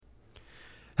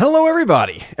Hello,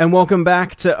 everybody, and welcome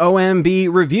back to OMB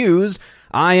Reviews.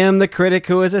 I am the critic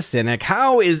who is a cynic.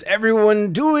 How is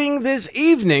everyone doing this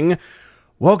evening?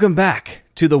 Welcome back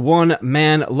to the One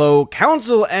Man Low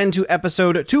Council and to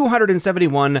episode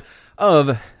 271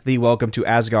 of the Welcome to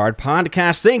Asgard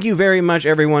podcast. Thank you very much,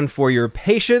 everyone, for your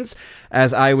patience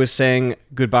as I was saying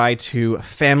goodbye to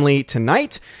family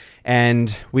tonight,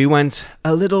 and we went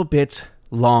a little bit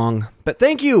long, but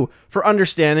thank you for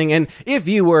understanding. And if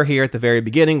you were here at the very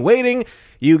beginning waiting,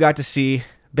 you got to see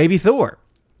Baby Thor.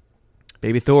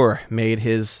 Baby Thor made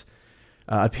his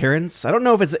appearance. I don't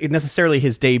know if it's necessarily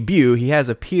his debut. He has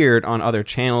appeared on other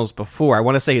channels before. I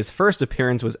want to say his first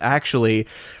appearance was actually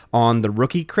on the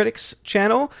Rookie Critics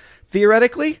channel,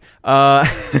 theoretically.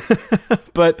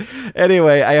 But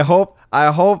anyway, I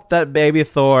hope that Baby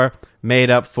Thor made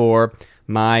up for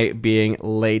my being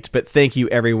late. But thank you,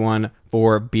 everyone,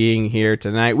 for being here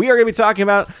tonight. We are going to be talking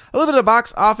about a little bit of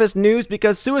box office news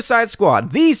because Suicide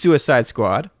Squad, the Suicide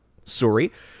Squad,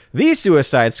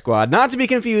 not to be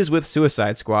confused with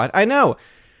Suicide Squad. I know.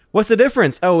 What's the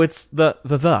difference? Oh, it's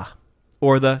the,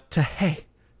 or the to-hey,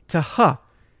 to-huh,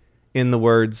 in the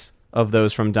words of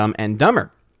those from Dumb and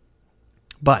Dumber.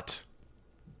 But,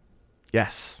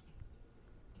 yes,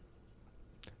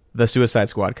 the Suicide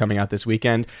Squad coming out this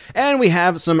weekend, and we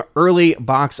have some early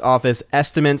box office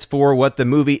estimates for what the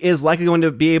movie is likely going to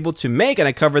be able to make, and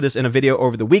I covered this in a video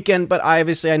over the weekend, but I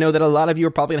know that a lot of you are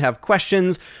probably going to have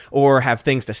questions or have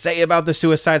things to say about the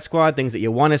Suicide Squad, things that you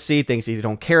want to see, things that you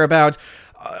don't care about.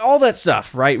 All that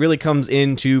stuff, right, really comes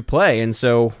into play, and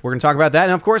so we're going to talk about that,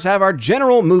 and of course have our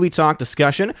general movie talk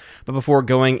discussion. But before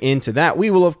going into that,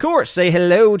 we will of course say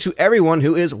hello to everyone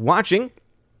who is watching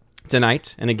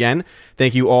tonight. And again,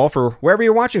 thank you all for wherever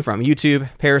you're watching from, YouTube,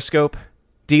 Periscope,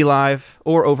 DLive,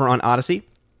 or over on Odyssey.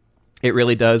 It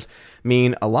really does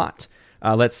mean a lot.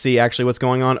 Let's see actually what's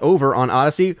going on over on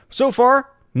Odyssey. So far,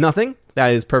 nothing.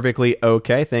 That is perfectly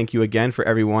okay. Thank you again for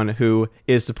everyone who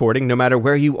is supporting, no matter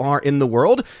where you are in the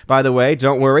world. By the way,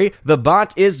 don't worry, the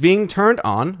bot is being turned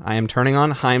on. I am turning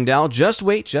on Heimdall. Just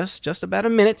wait, just about a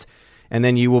minute, and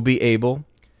then you will be able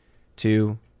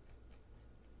to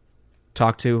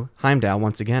talk to Heimdall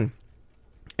once again.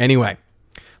 Anyway,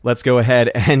 let's go ahead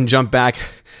and jump back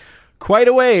quite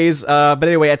a ways. But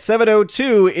anyway, at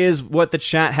 7:02 is what the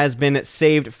chat has been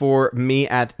saved for me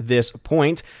at this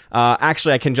point.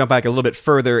 Actually, I can jump back a little bit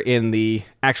further in the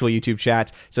actual YouTube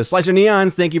chat. So Slicer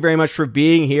Neons, thank you very much for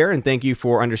being here, and thank you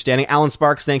for understanding. Alan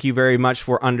Sparks, thank you very much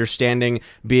for understanding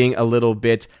being a little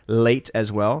bit late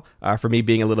as well, for me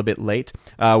being a little bit late.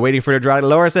 Waiting for Andrade.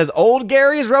 Laura says, old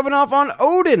Gary is rubbing off on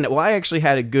Odin. Well, I actually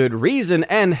had a good reason,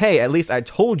 and hey, at least I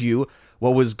told you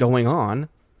what was going on.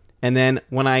 And then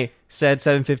when I said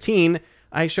 7:15,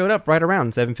 I showed up right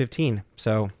around 7:15.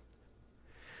 So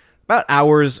about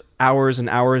hours and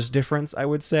hours difference, I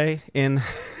would say, in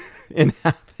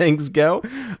how things go.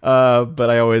 But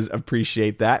I always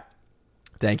appreciate that.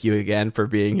 Thank you again for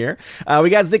being here. We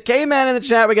got ZK-Man in the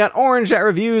chat. We got Orange at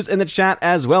Reviews in the chat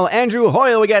as well. Andrew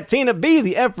Hoyle. We got Tina B,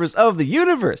 the Empress of the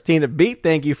Universe. Tina B,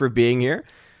 thank you for being here.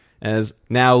 As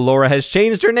now Laura has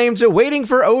changed her name to Waiting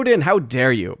for Odin. How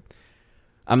dare you?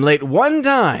 I'm late one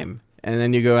time, and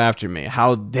then you go after me.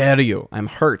 How dare you? I'm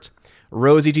hurt.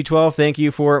 Rosie G12, thank you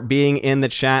for being in the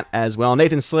chat as well.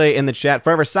 Nathan Slay in the chat.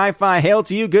 Forever Sci-Fi, hail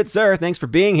to you, good sir. Thanks for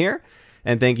being here,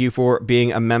 and thank you for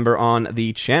being a member on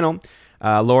the channel.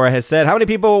 Laura has said, how many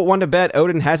people want to bet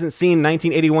Odin hasn't seen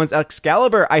 1981's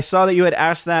Excalibur? I saw that you had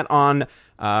asked that on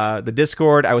the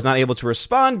Discord. I was not able to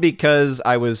respond because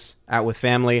I was out with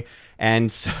family, and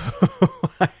so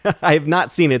I have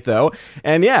not seen it, though.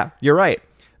 And yeah, you're right.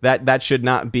 That should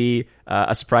not be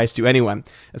a surprise to anyone.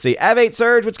 Let's see. Av8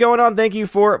 Surge, what's going on? Thank you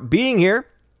for being here.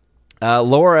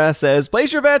 Laura says,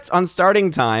 place your bets on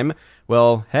starting time.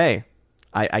 Well, hey,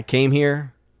 I came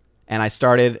here and I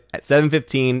started at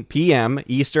 7:15 p.m.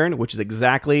 Eastern, which is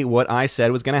exactly what I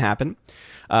said was going to happen.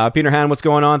 Peter Han, what's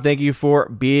going on? Thank you for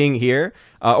being here.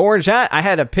 Orange Hat, I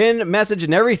had a pin message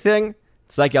and everything.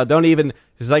 It's like y'all don't even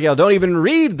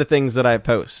read the things that I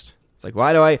post. It's like,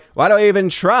 why do I even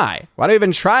try? Why do I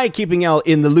even try keeping y'all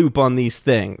in the loop on these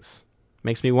things?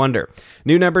 Makes me wonder.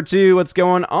 New number 2, what's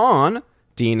going on?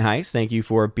 Dean Heiss, thank you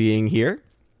for being here.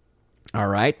 All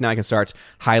right, now I can start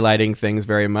highlighting things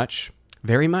very much.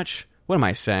 Very much? What am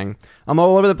I saying? I'm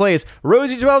all over the place.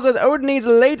 Rosie12 says, Odin needs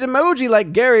a late emoji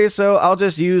like Gary, so I'll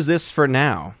just use this for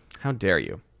now. How dare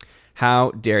you? How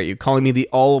dare you? Calling me the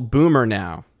all-boomer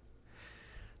now.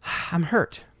 I'm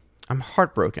hurt. I'm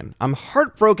heartbroken. I'm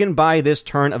heartbroken by this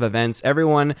turn of events.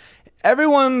 Everyone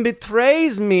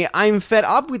betrays me. I'm fed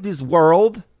up with this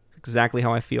world. That's exactly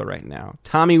how I feel right now.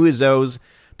 Tommy Wiseau's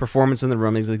performance in the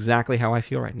room is exactly how I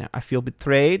feel right now. I feel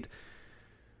betrayed,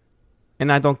 and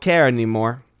I don't care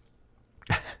anymore.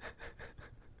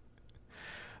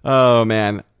 Oh,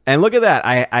 man. And look at that.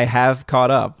 I have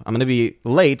caught up. I'm going to be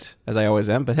late, as I always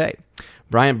am, but hey.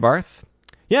 Bryant Barth?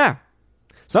 Yeah.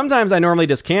 Sometimes I normally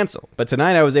just cancel, but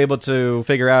tonight I was able to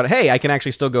figure out, hey, I can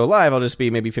actually still go live. I'll just be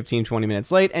maybe 15, 20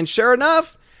 minutes late. And sure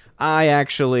enough, I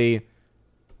actually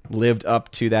lived up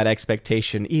to that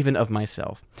expectation, even of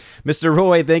myself. Mr.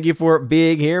 Roy, thank you for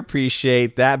being here.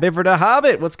 Appreciate that. Biford the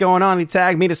Hobbit, what's going on? He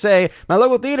tagged me to say, my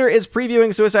local theater is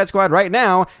previewing Suicide Squad right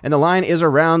now, and the line is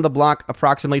around the block,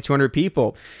 approximately 200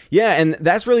 people. Yeah, and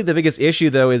that's really the biggest issue,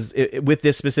 though, is with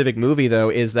this specific movie, though,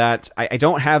 is that I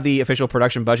don't have the official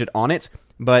production budget on it,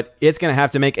 but it's going to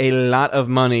have to make a lot of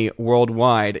money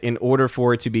worldwide in order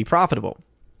for it to be profitable.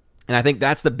 And I think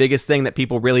that's the biggest thing that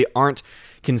people really aren't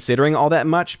considering all that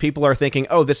much. People are thinking,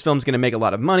 oh, this film's going to make a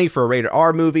lot of money for a rated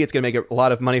R movie. It's going to make a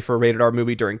lot of money for a rated R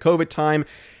movie during COVID time.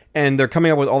 And they're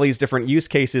coming up with all these different use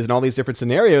cases and all these different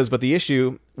scenarios. But the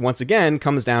issue, once again,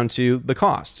 comes down to the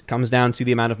cost. It comes down to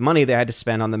the amount of money they had to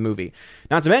spend on the movie.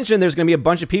 Not to mention, there's going to be a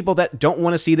bunch of people that don't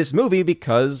want to see this movie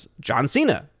because John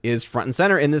Cena is front and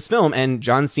center in this film. And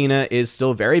John Cena is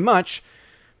still very much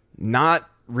not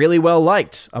really well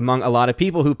liked among a lot of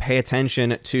people who pay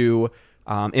attention to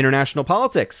international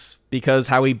politics, because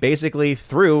how he basically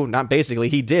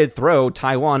he did throw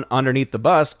Taiwan underneath the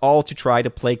bus, all to try to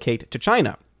placate to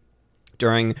China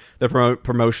during the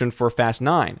promotion for Fast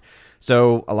 9.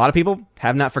 So a lot of people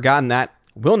have not forgotten that,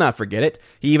 will not forget it.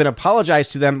 He even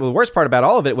apologized to them. The worst part about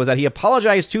all of it was that he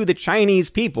apologized to the Chinese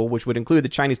people, which would include the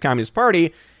Chinese Communist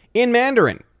Party, in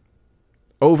Mandarin,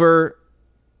 over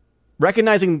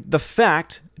recognizing the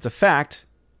fact, it's a fact,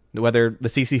 whether the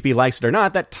CCP likes it or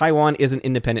not, that Taiwan is an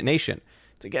independent nation.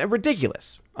 It's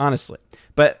ridiculous, honestly.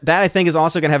 But that, I think, is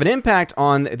also going to have an impact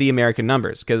on the American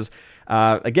numbers, because,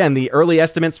 again, the early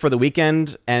estimates for the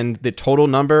weekend and the total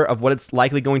number of what it's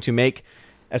likely going to make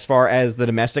as far as the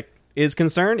domestic is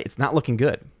concerned, it's not looking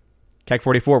good.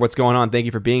 Keck44, what's going on? Thank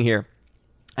you for being here.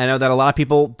 I know that a lot of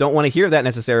people don't want to hear that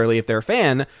necessarily if they're a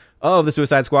fan of the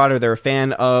Suicide Squad, or they're a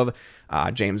fan of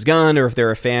James Gunn, or if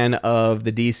they're a fan of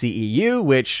the DCEU,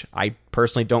 which I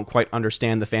personally don't quite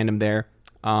understand the fandom there.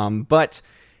 But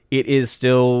it is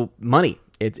still money.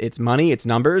 It's money, it's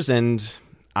numbers, and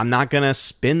I'm not going to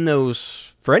spin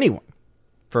those for anyone,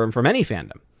 from any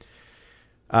fandom.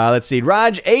 Let's see.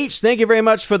 Raj H, thank you very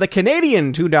much for the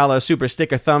Canadian $2 super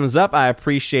sticker thumbs up. I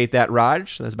appreciate that,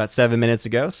 Raj. That was about 7 minutes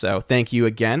ago, so thank you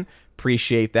again.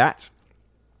 Appreciate that.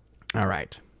 All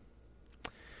right.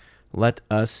 Let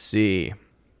us see.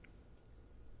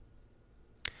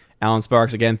 Alan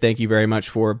Sparks, again, thank you very much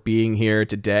for being here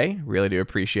today. Really do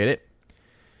appreciate it.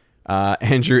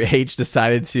 Andrew H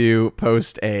decided to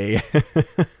post a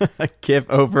GIF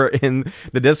over in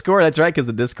the Discord. That's right, because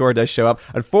the Discord does show up.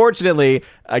 Unfortunately,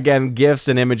 again, GIFs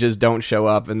and images don't show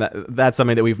up, and that's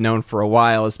something that we've known for a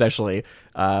while, especially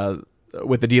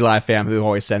with the D-Live fam who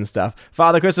always sends stuff.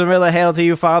 Father Christopher Miller, hail to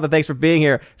you, Father. Thanks for being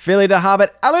here. Philly the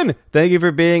Hobbit Allen, thank you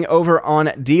for being over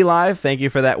on D-Live. Thank you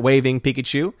for that waving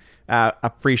Pikachu.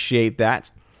 Appreciate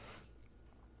that.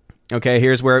 Okay,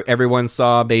 here's where everyone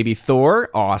saw Baby Thor.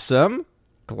 Awesome.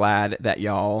 Glad that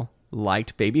y'all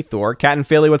liked Baby Thor. Cat and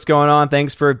Philly, what's going on?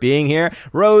 Thanks for being here.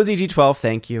 Rosie G12,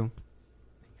 thank you.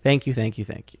 Thank you.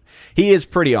 He is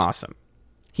pretty awesome.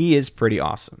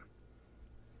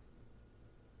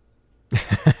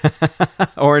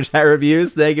 Orange Hat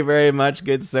Reviews, thank you very much,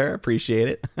 good sir. Appreciate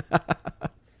it.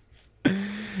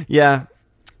 Yeah.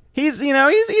 He's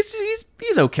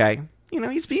okay.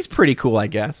 He's pretty cool, I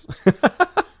guess.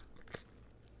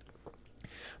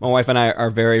 My wife and I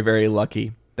are very, very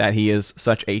lucky that he is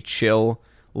such a chill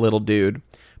little dude.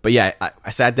 But yeah, I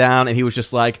sat down and he was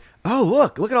just like, oh,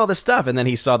 look at all this stuff. And then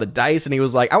he saw the dice and he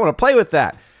was like, I want to play with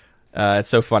that. It's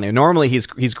so funny. Normally he's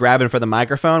grabbing for the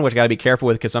microphone, which I got to be careful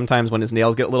with, because sometimes when his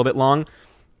nails get a little bit long,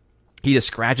 he just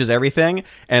scratches everything.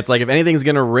 And it's like, if anything's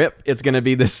going to rip, it's going to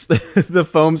be this the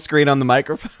foam screen on the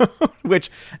microphone, which,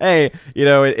 hey,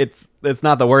 it's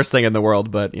not the worst thing in the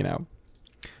world, but,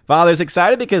 Father's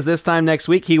excited because this time next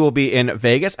week he will be in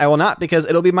Vegas. I will not, because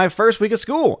it'll be my first week of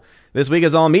school. This week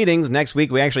is all meetings. Next week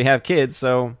we actually have kids,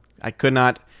 so I could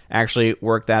not actually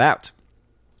work that out.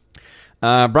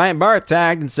 Bryant Barth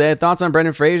tagged and said, thoughts on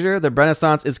Brendan Fraser? The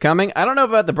Renaissance is coming. I don't know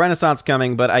about the Renaissance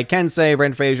coming, but I can say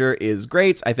Brendan Fraser is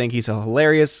great. I think he's a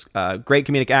hilarious, great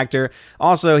comedic actor.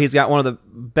 Also, he's got one of the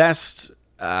best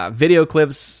video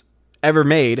clips ever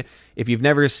made. If you've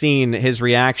never seen his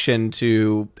reaction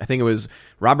to, I think it was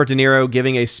Robert De Niro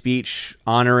giving a speech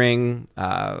honoring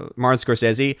Martin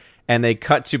Scorsese, and they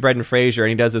cut to Brendan Fraser, and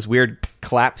he does this weird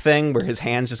clap thing where his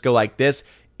hands just go like this.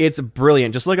 It's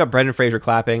brilliant. Just look up Brendan Fraser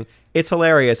clapping. It's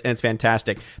hilarious, and it's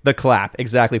fantastic. The clap,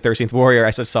 exactly, 13th Warrior.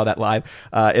 I just saw that live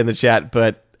in the chat.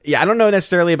 But, yeah, I don't know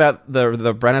necessarily about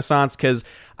the Renaissance, because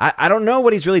I don't know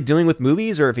what he's really doing with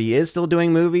movies, or if he is still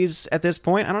doing movies at this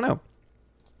point. I don't know.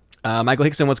 Michael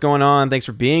Hickson, what's going on? Thanks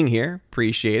for being here.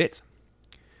 Appreciate it.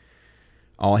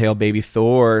 All hail baby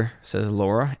Thor, says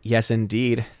Laura. Yes,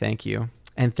 indeed. Thank you.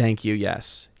 And thank you,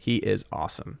 yes. He is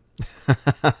awesome.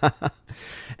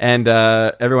 And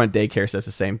everyone at daycare says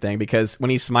the same thing, because when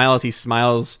he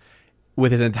smiles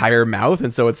with his entire mouth,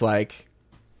 and so it's like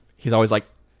he's always like,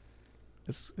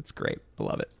 it's great. I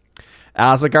love it.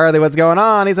 Alice McCarthy, what's going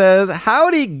on? He says,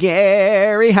 howdy,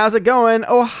 Gary. How's it going?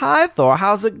 Oh, hi, Thor.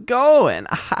 How's it going?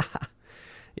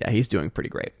 Yeah, he's doing pretty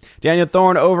great. Daniel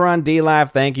Thorne over on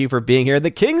DLAV, thank you for being here.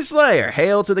 The Kingslayer.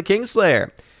 Hail to the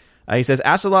Kingslayer. He says,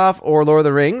 Asilov or Lord of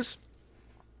the Rings?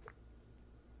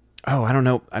 Oh, I don't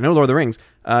know. I know Lord of the Rings.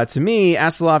 To me,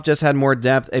 Asilov just had more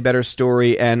depth, a better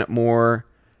story, and more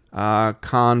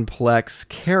complex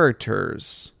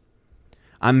characters.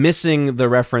 I'm missing the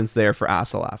reference there for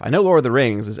Asilov. I know Lord of the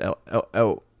Rings is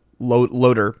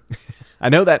Loader. I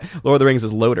know that Lord of the Rings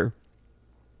is Loader,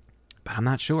 but I'm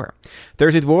not sure.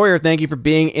 13th Warrior, thank you for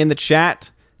being in the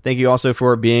chat. Thank you also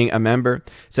for being a member.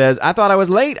 Says, I thought I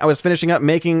was late. I was finishing up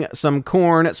making some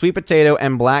corn, sweet potato,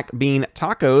 and black bean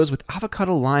tacos with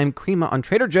avocado lime crema on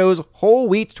Trader Joe's whole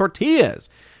wheat tortillas.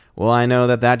 Well, I know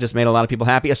that just made a lot of people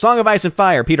happy. A Song of Ice and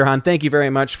Fire. Peter Hahn, thank you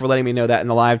very much for letting me know that in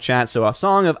the live chat. So, A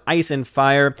Song of Ice and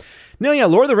Fire. No, yeah,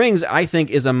 Lord of the Rings, I think,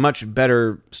 is a much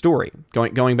better story.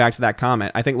 Going back to that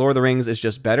comment, I think Lord of the Rings is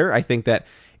just better. I think that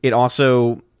it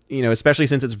also, especially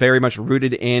since it's very much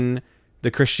rooted in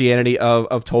the Christianity of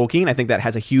Tolkien, I think that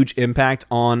has a huge impact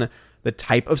on the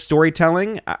type of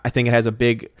storytelling. I think it has a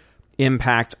big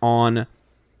impact on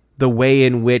the way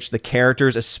in which the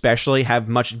characters especially have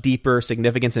much deeper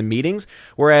significance and meanings.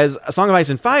 Whereas A Song of Ice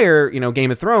and Fire,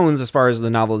 Game of Thrones, as far as the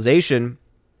novelization,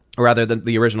 or rather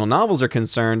the original novels are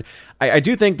concerned, I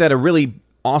do think that a really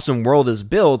awesome world is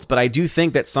built, but I do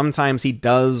think that sometimes he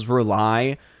does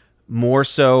rely more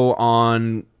so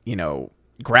on,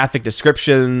 graphic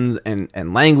descriptions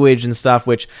and language and stuff,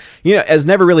 which, has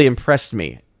never really impressed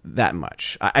me that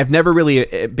much. I've never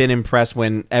really been impressed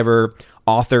whenever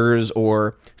authors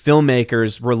or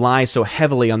filmmakers rely so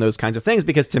heavily on those kinds of things,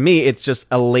 because to me, it's just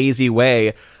a lazy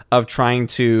way of trying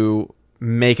to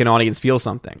make an audience feel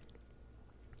something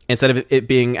instead of it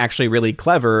being actually really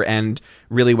clever and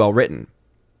really well written.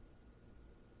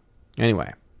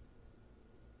 Anyway,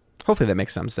 hopefully that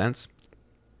makes some sense.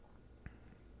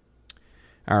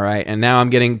 All right, and now I'm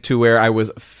getting to where I was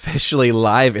officially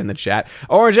live in the chat.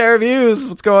 Orange Air Reviews,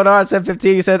 what's going on?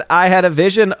 715, he said, I had a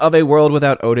vision of a world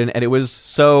without Odin, and it was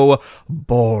so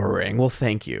boring. Well,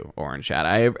 thank you, Orange Chat.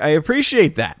 I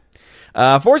appreciate that.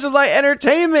 Force of Light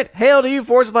Entertainment, hail to you,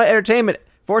 Force of Light Entertainment.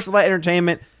 Force of Light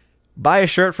Entertainment, buy a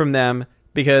shirt from them,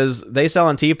 because they sell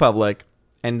on TeePublic,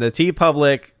 and the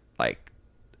TeePublic,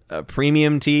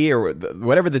 premium tea, or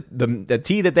whatever the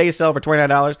tea that they sell for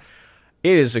 $29,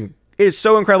 it is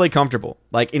so incredibly comfortable,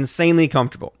 insanely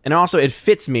comfortable. And also, it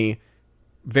fits me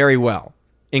very well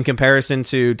in comparison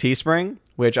to Teespring,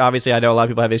 which obviously I know a lot of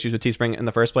people have issues with Teespring in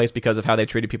the first place because of how they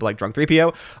treated people like Drunk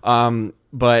 3PO.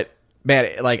 But,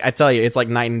 man, I tell you, it's like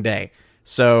night and day.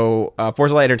 So,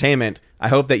 Force of Light Entertainment, I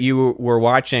hope that you were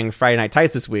watching Friday Night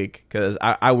Tights this week, because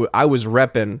I was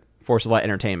repping Force of Light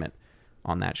Entertainment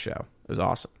on that show. It was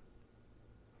awesome.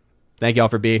 Thank y'all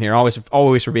for being here.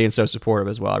 Always for being so supportive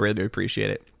as well. I really do appreciate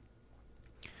it.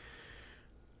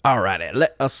 Alrighty,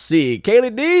 let us see.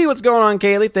 Kaylee D, what's going on,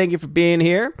 Kaylee? Thank you for being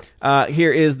here.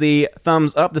 Here is the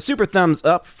thumbs up, the super thumbs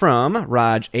up from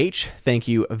Raj H. Thank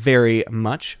you very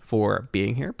much for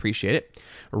being here. Appreciate it.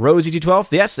 Rosie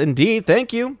G12, yes, indeed.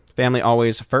 Thank you. Family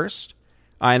always first.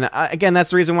 And again,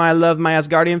 that's the reason why I love my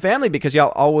Asgardian family, because y'all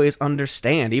always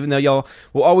understand. Even though y'all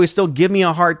will always still give me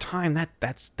a hard time,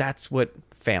 that's what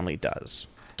family does.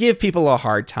 Give people a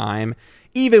hard time,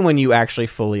 even when you actually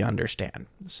fully understand.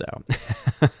 So,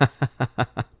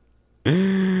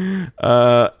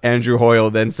 Andrew Hoyle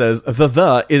then says,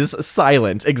 the is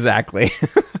silent. Exactly.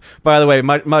 By the way,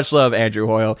 much love, Andrew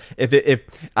Hoyle. If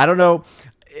I don't know,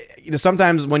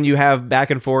 sometimes when you have back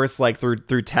and forth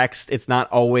through text, it's not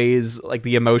always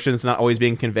the emotion's not always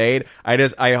being conveyed.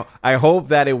 I hope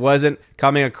that it wasn't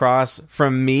coming across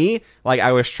from me like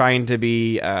I was trying to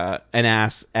be an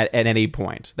ass at any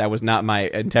point. That was not my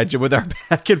intention with our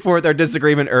back and forth, our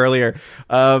disagreement earlier.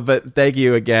 But thank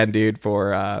you again, dude,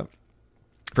 for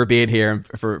being here and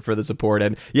for the support.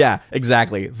 And yeah,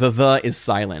 exactly. The is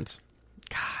silent.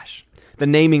 Gosh. the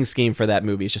naming scheme for that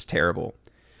movie is just terrible.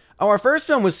 Oh, our first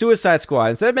film was Suicide Squad.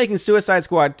 Instead of making Suicide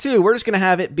Squad 2, we're just going to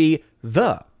have it be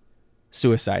The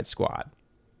Suicide Squad.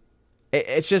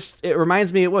 It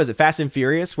reminds me, what was it, Fast and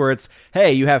Furious, where it's,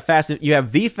 hey, you have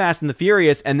the Fast and the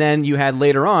Furious, and then you had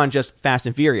later on just Fast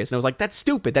and Furious. And I was like, that's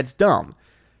stupid, that's dumb.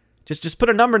 Just put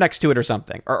a number next to it or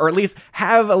something. Or at least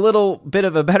have a little bit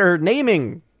of a better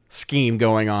naming scheme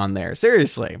going on there.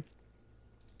 Seriously.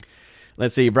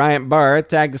 Let's see. Bryant Barth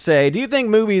tagged to say, do you think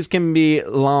movies can be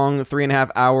long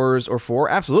 3.5 hours or 4?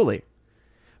 Absolutely.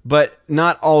 But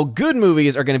not all good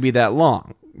movies are going to be that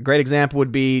long. Great example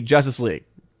would be Justice League.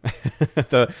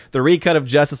 the recut of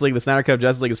Justice League, the Snyder Cut of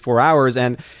Justice League is 4 hours,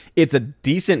 and it's a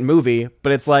decent movie,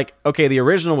 but it's like, okay, the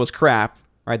original was crap,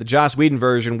 right? The Joss Whedon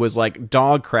version was like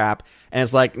dog crap, and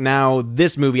it's like now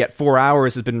this movie at 4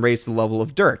 hours has been raised to the level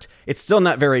of dirt. It's still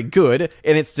not very good,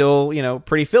 and it's still,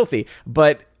 pretty filthy,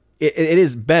 but it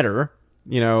is better,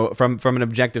 from an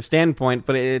objective standpoint,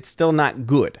 but it's still not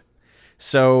good.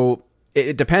 So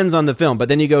it depends on the film. But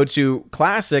then you go to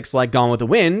classics like Gone with the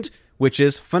Wind, which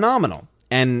is phenomenal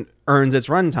and earns its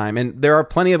runtime. And there are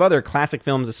plenty of other classic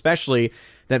films, especially,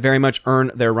 that very much earn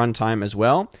their runtime as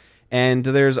well. And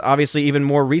there's obviously even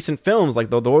more recent films like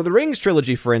the Lord of the Rings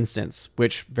trilogy, for instance,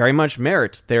 which very much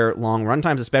merit their long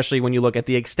runtimes, especially when you look at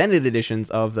the extended editions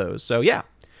of those. So yeah,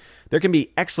 there can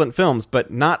be excellent films,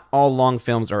 but not all long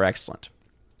films are excellent.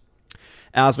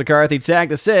 Alice McCarthy tagged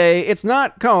to say, it's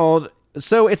not called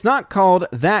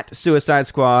That Suicide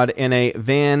Squad in a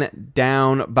van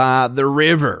down by the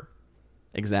river.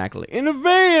 Exactly. In a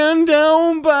van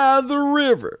down by the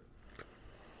river.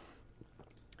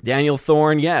 Daniel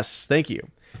Thorne, yes, thank you.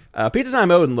 Pizza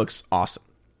Time Odin looks awesome.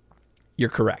 You're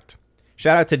correct.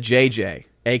 Shout out to JJ,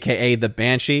 a.k.a. the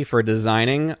Banshee, for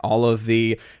designing all of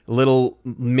the little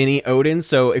mini Odins.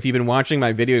 So if you've been watching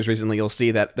my videos recently, you'll see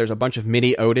that there's a bunch of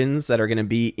mini Odins that are going to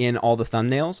be in all the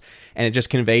thumbnails, and it just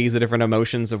conveys the different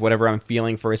emotions of whatever I'm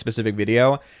feeling for a specific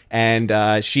video.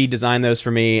 And she designed those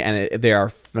for me, and they are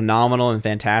phenomenal and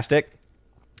fantastic.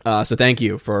 So thank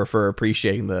you for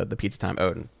appreciating the Pizza Time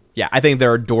Odin. Yeah, I think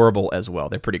they're adorable as well.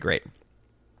 They're pretty great.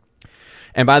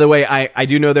 And by the way, I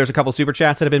do know there's a couple super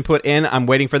chats that have been put in. I'm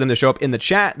waiting for them to show up in the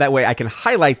chat. That way I can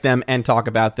highlight them and talk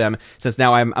about them, since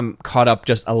now I'm caught up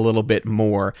just a little bit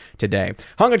more today.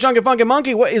 Hunka Chunka Funky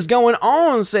Monkey, what is going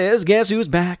on? Says, guess who's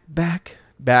back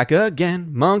again.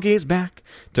 Monkey's back.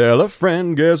 Tell a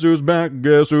friend, guess who's back,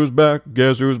 guess who's back,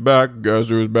 guess who's back, guess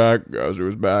who's back, guess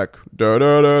who's back. Da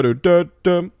da da da da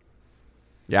da.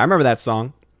 Yeah, I remember that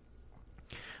song.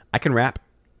 I can rap.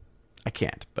 I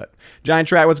can't, but Giant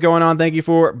Strat, what's going on? Thank you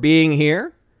for being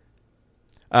here.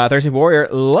 Thirsty Warrior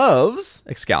loves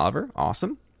Excalibur.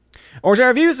 Awesome. Orange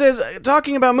Review says,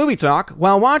 talking about movie talk,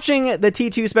 while watching the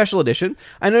T2 Special Edition,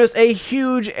 I noticed a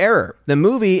huge error. The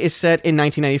movie is set in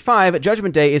 1995,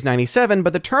 Judgment Day is 97,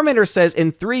 but the Terminator says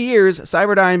in 3 years,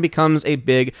 Cyberdyne becomes a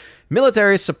big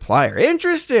military supplier.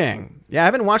 Interesting. Yeah, I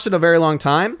haven't watched it in a very long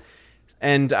time,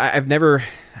 and I've never,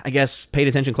 I guess, paid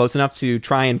attention close enough to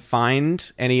try and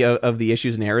find any of the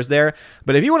issues and errors there.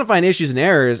 But if you want to find issues and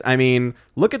errors, I mean,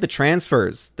 look at the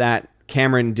transfers that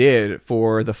Cameron did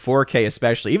for the 4K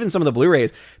especially. Even some of the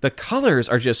Blu-rays, the colors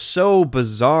are just so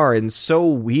bizarre and so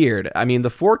weird. I mean, the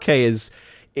 4K is,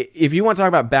 if you want to talk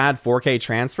about bad 4K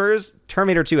transfers,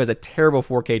 Terminator 2 has a terrible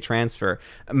 4K transfer,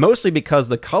 mostly because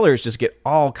the colors just get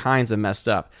all kinds of messed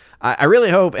up. I really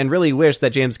hope and really wish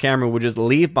that James Cameron would just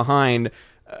leave behind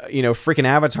freaking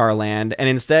Avatar land and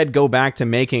instead go back to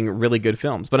making really good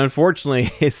films. But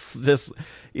unfortunately, it's just,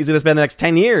 he's going to spend the next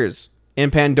 10 years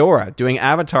in Pandora doing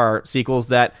Avatar sequels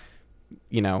that,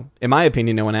 in my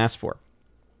opinion, no one asked for.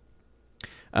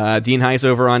 Dean Heiss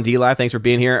over on DLive, thanks for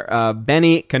being here.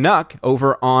 Benny Canuck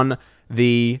over on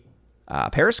the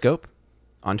Periscope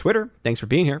on Twitter, thanks for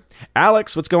being here.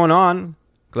 Alex, what's going on?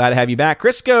 Glad to have you back.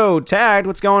 Crisco tagged.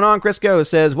 What's going on? Crisco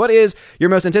says, what is your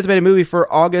most anticipated movie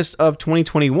for August of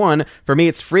 2021? For me,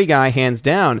 it's Free Guy, hands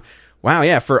down. Wow,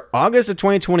 yeah, for August of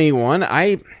 2021,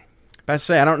 I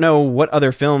don't know what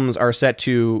other films are set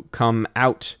to come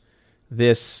out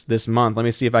this month. Let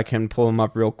me see if I can pull them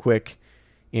up real quick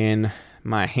in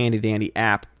my handy-dandy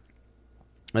app.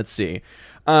 Let's see.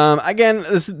 Again,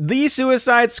 The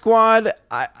Suicide Squad,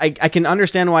 I can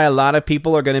understand why a lot of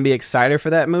people are going to be excited for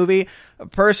that movie.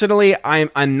 Personally,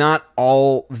 I'm not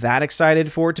all that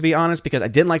excited for it, to be honest, because I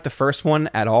didn't like the first one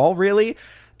at all, really.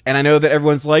 And I know that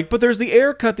everyone's like, but there's the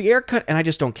air cut, and I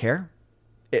just don't care.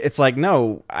 It's like,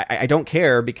 no, I don't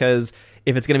care, because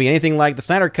if it's going to be anything like the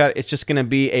Snyder Cut, it's just going to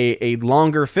be a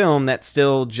longer film that's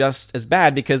still just as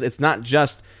bad, because it's not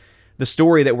just the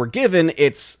story that we're given,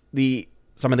 it's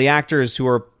some of the actors who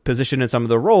are positioned in some of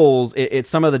the roles, it's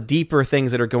some of the deeper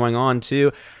things that are going on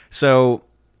too. So,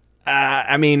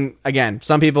 I mean, again,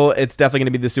 some people, it's definitely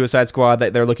going to be the Suicide Squad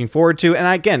that they're looking forward to. And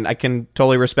again, I can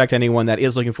totally respect anyone that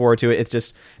is looking forward to it. It's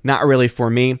just not really for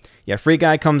me. Yeah, Free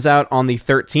Guy comes out on the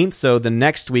 13th, so the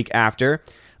next week after.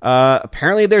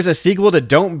 Apparently there's a sequel to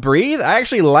Don't Breathe. I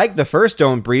actually liked the first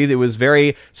Don't Breathe. It was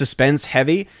very suspense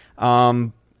heavy.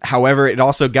 However, it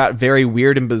also got very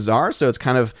weird and bizarre, so it's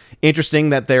kind of interesting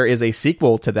that there is a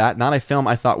sequel to that. Not a film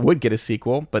I thought would get a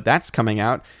sequel, but that's coming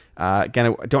out.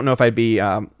 Again, I don't know if I'd be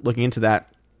looking into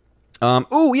that.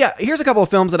 Here's a couple of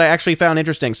films that I actually found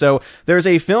interesting. So there's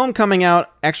a film coming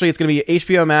out. Actually, it's going to be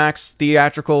HBO Max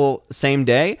theatrical same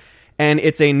day, and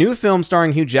it's a new film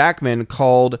starring Hugh Jackman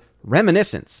called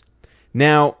Reminiscence.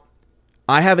 Now,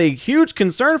 I have a huge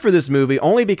concern for this movie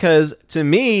only because, to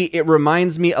me, it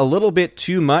reminds me a little bit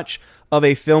too much of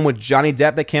a film with Johnny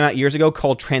Depp that came out years ago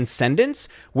called Transcendence,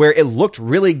 where it looked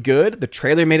really good. The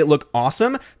trailer made it look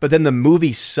awesome, but then the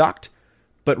movie sucked.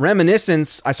 But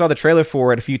Reminiscence, I saw the trailer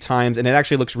for it a few times, and it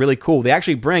actually looks really cool. They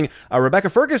actually bring Rebecca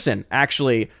Ferguson,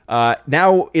 actually,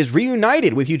 now is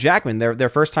reunited with Hugh Jackman. Their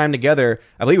first time together,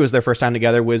 I believe it was their first time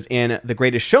together, was in The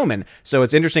Greatest Showman. So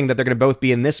it's interesting that they're going to both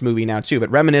be in this movie now, too. But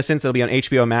Reminiscence, it'll be on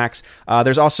HBO Max.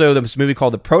 There's also this movie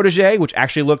called The Protege, which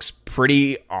actually looks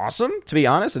pretty awesome, to be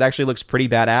honest. It actually looks pretty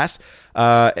badass.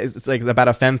 It's like about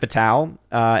a femme fatale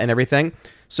and everything.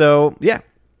 So, yeah.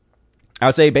 I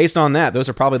would say based on that, those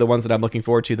are probably the ones that I'm looking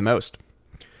forward to the most.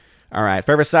 All right.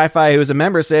 Forever Sci-Fi, who is a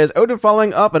member, says, Odin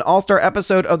following up an all-star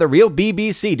episode of The Real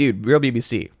BBC. Dude, Real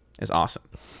BBC is awesome.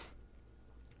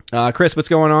 Chris, what's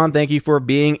going on? Thank you for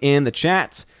being in the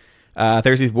chat.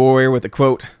 Thursday's Warrior with a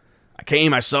quote, I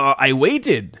came, I saw, I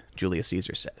waited, Julius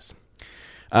Caesar says.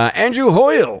 Andrew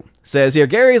Hoyle says here,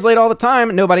 Gary is late all the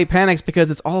time. Nobody panics because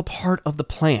it's all part of the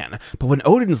plan. But when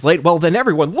Odin's late, well, then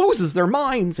everyone loses their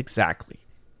minds.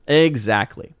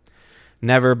 Exactly.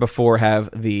 Never before have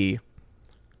the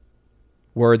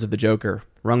words of the Joker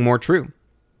rung more true.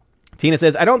 Tina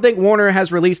says, I don't think Warner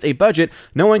has released a budget.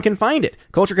 No one can find it.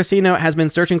 Culture Casino has been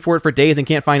searching for it for days and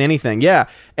can't find anything. Yeah,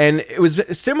 and it was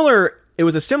similar. It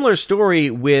was a similar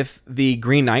story with the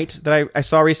Green Knight that I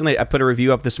saw recently. I put a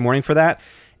review up this morning for that,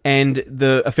 and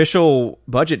the official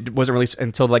budget wasn't released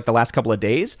until like the last couple of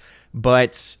days.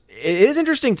 But it is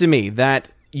interesting to me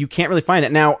that you can't really find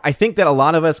it. Now, I think that a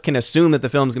lot of us can assume that the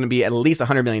film is going to be at least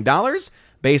 $100 million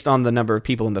based on the number of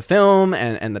people in the film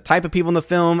and the type of people in the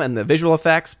film and the visual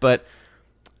effects. But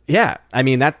yeah, I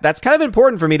mean, that's kind of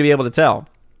important for me to be able to tell,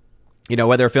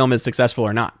 whether a film is successful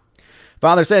or not.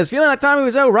 Father says, feeling like Tommy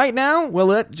Wiseau right now?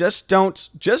 Well, just don't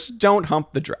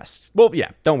hump the dress. Well,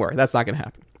 yeah, don't worry. That's not going to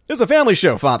happen. This is a family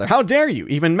show, Father. How dare you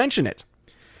even mention it?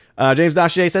 James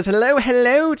Dachier says,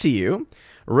 hello to you.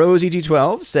 Rosie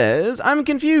G12 says, I'm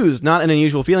confused. Not an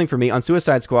unusual feeling for me on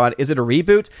Suicide Squad. Is it a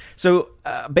reboot? So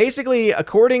basically,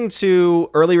 according to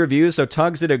early reviews, so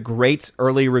Tugs did a great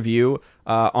early review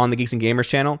on the Geeks and Gamers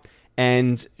channel,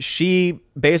 and she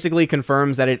basically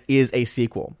confirms that it is a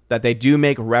sequel, that they do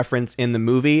make reference in the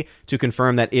movie to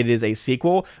confirm that it is a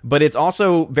sequel, but it's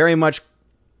also very much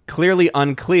clearly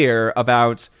unclear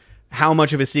about how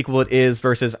much of a sequel it is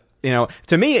versus,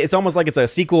 to me, it's almost like it's a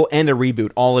sequel and a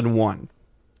reboot all in one.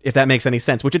 If that makes any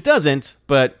sense, which it doesn't,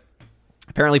 but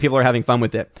apparently people are having fun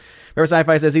with it. Forever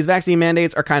Sci-Fi says, these vaccine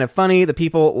mandates are kind of funny. The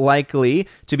people likely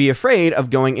to be afraid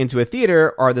of going into a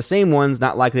theater are the same ones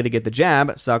not likely to get the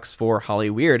jab. Sucks for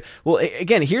Holly Weird. Well,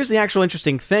 again, here's the actual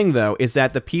interesting thing, though, is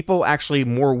that the people actually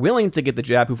more willing to get the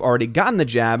jab who've already gotten the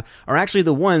jab are actually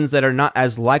the ones that are not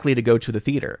as likely to go to the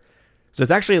theater. So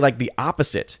it's actually like the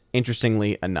opposite,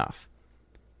 interestingly enough.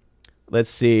 Let's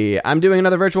see. I'm doing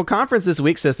another virtual conference this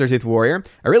week, says 13th Warrior.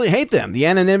 I really hate them. The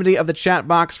anonymity of the chat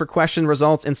box for question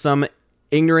results in some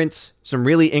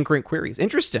really ignorant queries.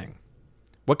 Interesting.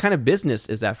 What kind of business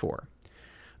is that for?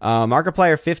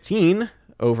 Markiplier 15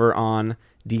 over on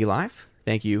DLive.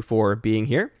 Thank you for being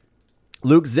here.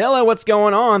 Luke Zella, what's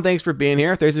going on? Thanks for being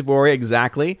here. 13th Warrior,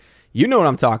 exactly. You know what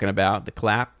I'm talking about. The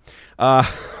clap.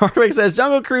 Hardwick says,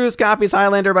 Jungle Cruise copies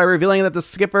Highlander by revealing that the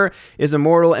skipper is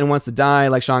immortal and wants to die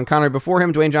like Sean Connery. Before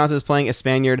him, Dwayne Johnson is playing a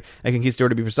Spaniard, a conquistador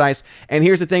to be precise. And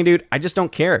here's the thing, dude. I just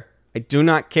don't care. I do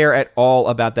not care at all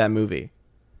about that movie.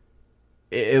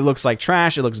 It looks like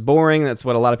trash. It looks boring. That's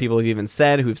what a lot of people have even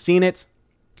said who've seen it.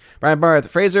 Brian Barth,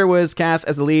 Fraser was cast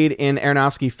as the lead in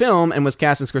Aronofsky film and was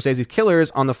cast in Scorsese's Killers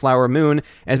on the Flower Moon and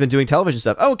has been doing television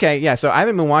stuff. Okay, yeah, so I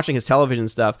haven't been watching his television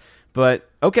stuff. But,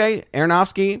 okay,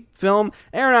 Aronofsky film.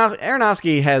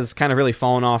 Aronofsky has kind of really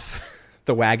fallen off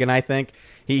the wagon, I think.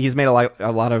 He's made a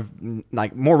lot of,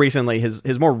 like, more recently,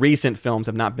 his more recent films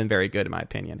have not been very good, in my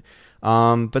opinion.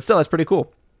 But still, that's pretty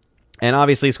cool. And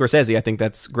obviously Scorsese, I think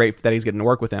that's great that he's getting to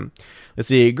work with him. Let's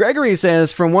see. Gregory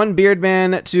says, from one beard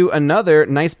man to another,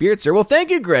 nice beard, sir. Well, thank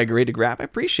you, Gregory DeGraff. I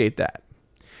appreciate that.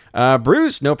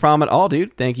 Bruce, no problem at all,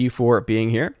 dude. Thank you for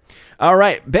being here. All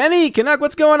right. Benny Canuck,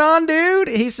 what's going on, dude?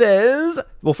 He says,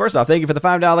 well, first off, thank you for the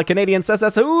 $5 Canadian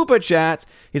super chat.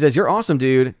 He says, you're awesome,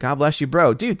 dude. God bless you,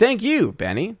 bro. Dude, thank you,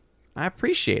 Benny. I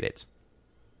appreciate it.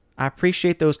 I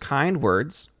appreciate those kind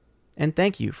words. And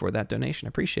thank you for that donation. I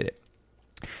appreciate it.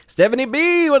 Stephanie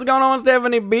B, what's going on,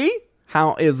 Stephanie B?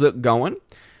 How is it going?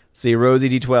 See, Rosie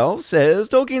D12 says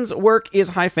Tolkien's work is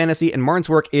high fantasy and Martin's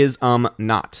work is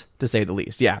not, to say the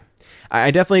least. Yeah, I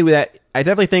definitely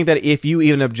think that if you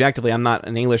even objectively, I'm not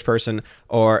an English person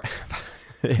or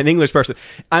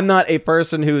I'm not a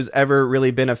person who's ever really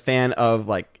been a fan of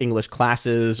like English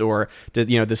classes or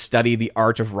to study the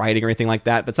art of writing or anything like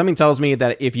that. But something tells me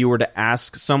that if you were to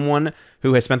ask someone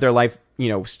who has spent their life,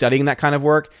 studying that kind of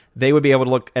work, they would be able to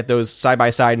look at those side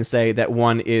by side and say that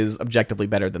one is objectively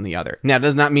better than the other. Now, it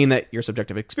does not mean that your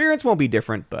subjective experience won't be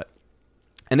different, but...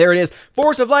 And there it is.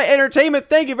 Force of Light Entertainment.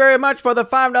 Thank you very much for the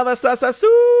 $5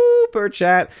 super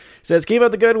chat. Says, keep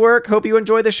up the good work. Hope you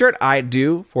enjoy the shirt. I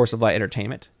do. Force of Light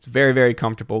Entertainment. It's very, very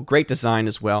comfortable. Great design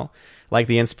as well. Like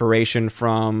the inspiration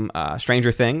from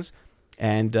Stranger Things.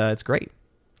 And it's great.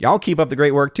 Y'all keep up the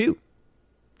great work too.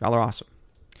 Y'all are awesome.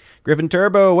 Griffin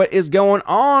Turbo, what is going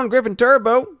on, Griffin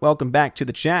Turbo? Welcome back to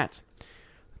the chat.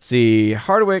 Let's see.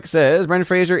 Hardwick says, Brendan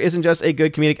Fraser isn't just a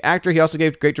good comedic actor. He also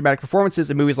gave great dramatic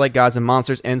performances in movies like Gods and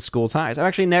Monsters and School Ties. I've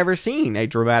actually never seen a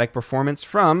dramatic performance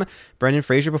from Brendan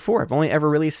Fraser before. I've only ever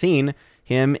really seen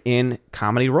him in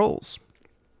comedy roles.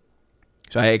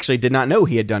 So I actually did not know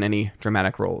he had done any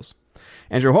dramatic roles.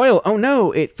 Andrew Hoyle, oh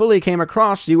no, it fully came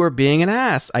across you were being an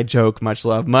ass. I joke, much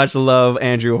love,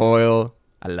 Andrew Hoyle.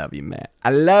 I love you, man. I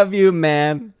love you,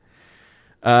 man.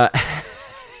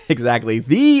 Exactly.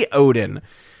 The Odin.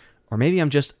 Or maybe I'm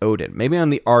just Odin. Maybe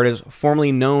I'm the artist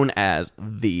formerly known as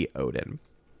The Odin.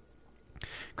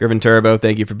 Griffin Turbo,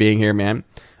 thank you for being here, man.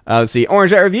 Let's see. Orange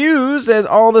Jet Reviews says,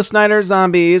 all the Snyder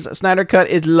zombies. Snyder Cut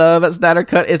is love. Snyder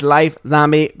Cut is life.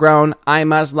 Zombie grown. I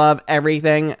must love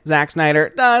everything Zack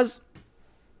Snyder does.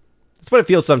 That's what it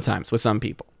feels sometimes with some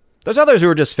people. There's others who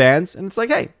are just fans, and it's like,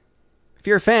 hey, if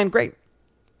you're a fan, great.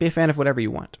 Be a fan of whatever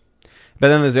you want. But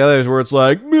then there's the others where it's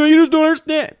like, you just don't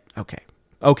understand.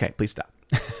 Okay, please stop.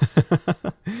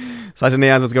 Sasha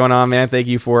Neons, what's going on, man? Thank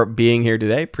you for being here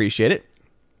today. Appreciate it.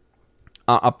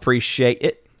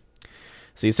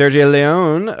 See, Sergio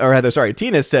Leone, or rather, sorry,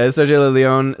 Tina says, Sergio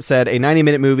Leone said a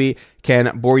 90-minute movie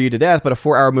can bore you to death, but a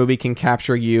 4-hour movie can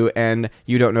capture you and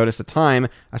you don't notice the time.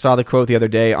 I saw the quote the other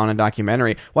day on a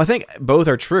documentary. Well, I think both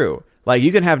are true. Like,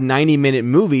 you can have 90-minute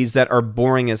movies that are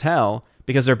boring as hell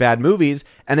because they're bad movies,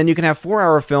 and then you can have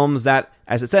 4-hour films that,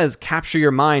 as it says, capture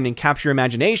your mind and capture your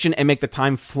imagination and make the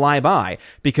time fly by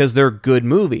because they're good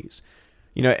movies.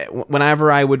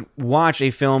 Whenever I would watch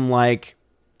a film like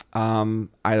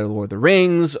either Lord of the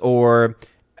Rings or,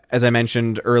 as I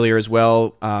mentioned earlier as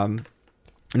well,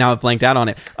 now I've blanked out on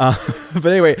it. But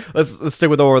anyway, let's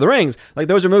stick with Lord of the Rings. Like,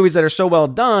 those are movies that are so well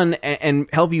done and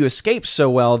help you escape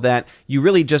so well that you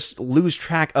really just lose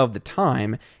track of the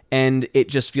time. And it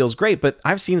just feels great. But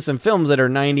I've seen some films that are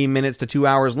 90 minutes to 2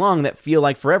 hours long that feel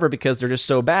like forever because they're just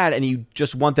so bad and you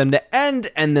just want them to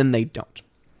end, and then they don't.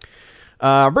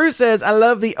 Bruce says, I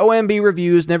love the OMB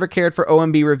reviews. Never cared for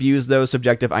OMB reviews, though.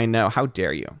 Subjective, I know. How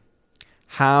dare you?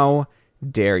 How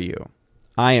dare you?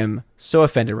 I am so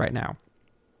offended right now.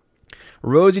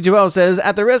 Rosie Joel says,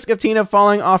 at the risk of Tina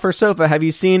falling off her sofa, have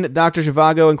you seen Dr.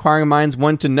 Zhivago? Inquiring Minds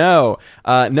want to know.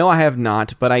 No, I have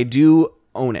not, but I do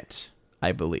own it.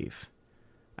 I believe.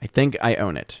 I think I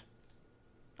own it.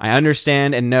 I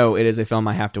understand and know it is a film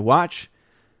I have to watch,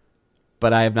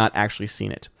 but I have not actually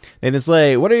seen it. Nathan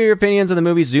Slay, what are your opinions on the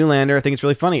movie Zoolander? I think it's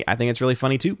really funny. I think it's really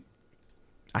funny too.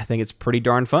 I think it's pretty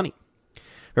darn funny.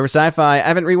 River Sci-Fi, I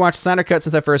haven't rewatched Snyder Cut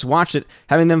since I first watched it.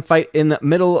 Having them fight in the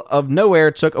middle of nowhere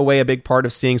took away a big part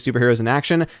of seeing superheroes in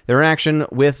action. Their interaction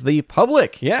with the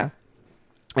public. Yeah.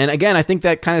 And again, I think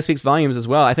that kind of speaks volumes as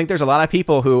well. I think there's a lot of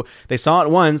people who they saw it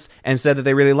once and said that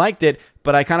they really liked it,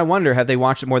 but I kind of wonder, have they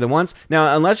watched it more than once?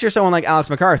 Now, unless you're someone like Alex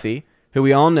McCarthy, who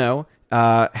we all know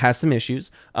has some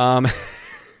issues,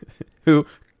 who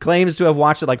claims to have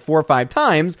watched it like 4 or 5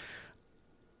 times,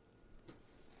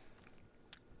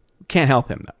 can't help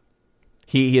him though.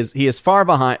 He is far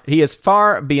behind. He is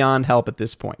far beyond help at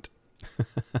this point.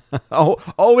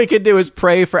 all we can do is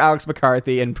pray for Alex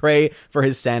McCarthy and pray for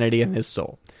his sanity and his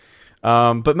soul.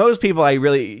 But most people,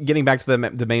 getting back to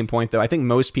the main point though, I think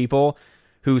most people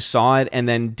who saw it and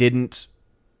then didn't,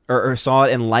 or saw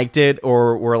it and liked it,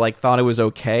 or were like thought it was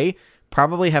okay,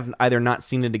 probably have either not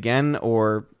seen it again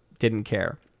or didn't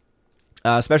care.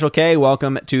 Special K,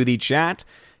 welcome to the chat.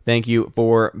 Thank you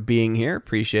for being here.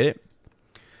 Appreciate it.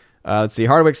 Let's see.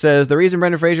 Hardwick says, the reason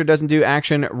Brendan Fraser doesn't do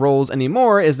action roles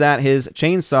anymore is that his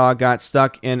chainsaw got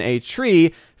stuck in a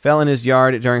tree, fell in his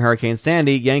yard during Hurricane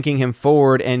Sandy, yanking him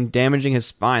forward and damaging his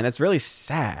spine. That's really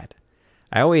sad.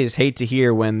 I always hate to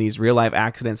hear when these real-life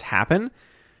accidents happen.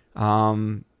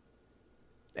 And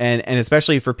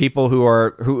especially for people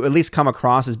who at least come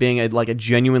across as being a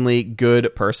genuinely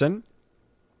good person.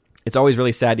 It's always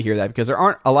really sad to hear that because there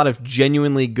aren't a lot of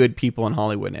genuinely good people in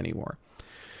Hollywood anymore.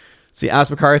 See, Alex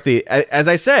McCarthy, as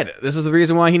I said, this is the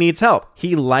reason why he needs help.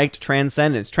 He liked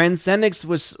Transcendence. Transcendence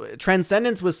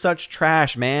was such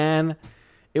trash, man.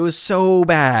 It was so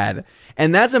bad.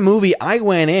 And that's a movie I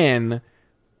went in,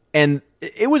 and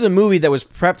it was a movie that was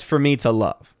prepped for me to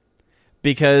love.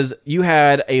 Because you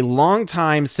had a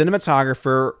longtime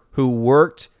cinematographer who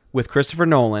worked with Christopher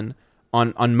Nolan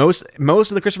on most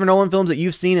of the Christopher Nolan films that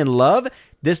you've seen and love.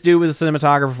 This dude was a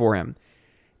cinematographer for him.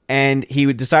 And he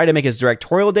would decide to make his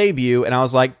directorial debut, and I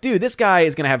was like, dude, this guy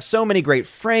is going to have so many great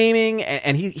framing,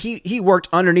 and he worked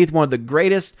underneath one of the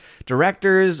greatest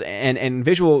directors and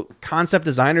visual concept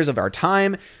designers of our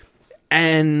time,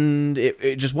 and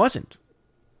it just wasn't.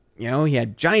 He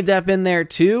had Johnny Depp in there,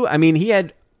 too. I mean, he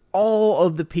had all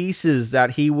of the pieces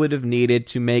that he would have needed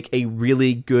to make a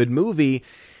really good movie,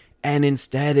 and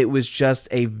instead it was just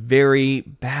a very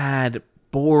bad,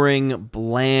 boring,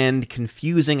 bland,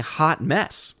 confusing, hot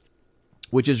mess,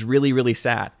 which is really, really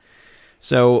sad.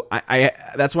 So I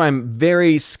that's why I'm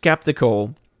very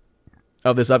skeptical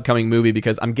of this upcoming movie,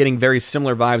 because I'm getting very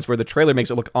similar vibes where the trailer makes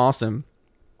it look awesome,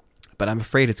 but I'm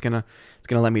afraid it's gonna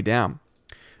let me down.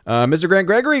 Mr. Grant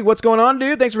Gregory, what's going on,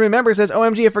 dude? Thanks for remembering. Says,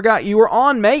 OMG, I forgot you were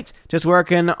on, mate. Just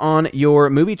working on your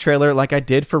movie trailer like I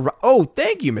did for... Oh,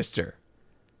 thank you, Mr.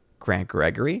 Grant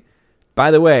Gregory.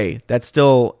 By the way, that's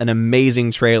still an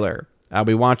amazing trailer.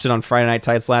 We watched it on Friday Night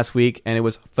Tights last week, and it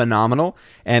was phenomenal.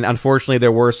 And unfortunately,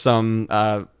 there were some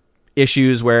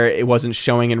issues where it wasn't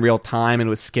showing in real time and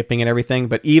was skipping and everything.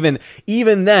 But even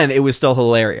then, it was still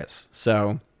hilarious.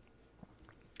 So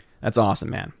that's awesome,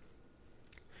 man.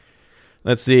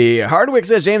 Let's see. Hardwick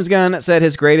says, James Gunn said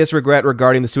his greatest regret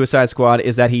regarding the Suicide Squad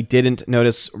is that he didn't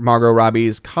notice Margot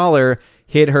Robbie's collar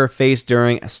hit her face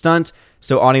during a stunt,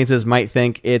 so audiences might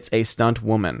think it's a stunt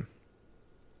woman.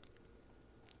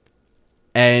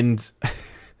 And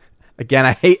again,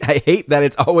 I hate that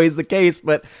it's always the case,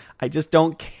 but I just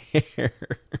don't care.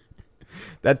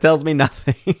 That tells me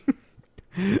nothing.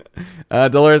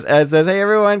 Dolores Ed says, hey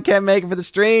everyone, can't make it for the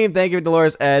stream. Thank you,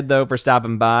 Dolores Ed, though, for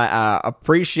stopping by.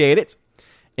 Appreciate it.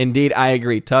 Indeed, I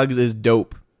agree. Tugs is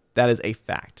dope. That is a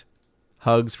fact.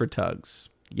 Hugs for Tugs.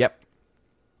 Yep.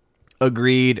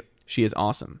 Agreed. She is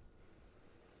awesome.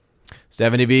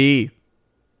 Stephanie B.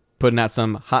 Putting out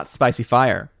some hot, spicy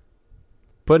fire.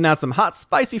 Putting out some hot,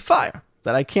 spicy fire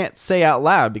that I can't say out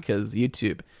loud because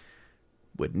YouTube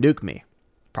would nuke me.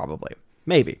 Probably.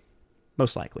 Maybe.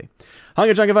 Most likely.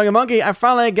 Hunky Chunky Funky Monkey, I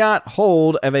finally got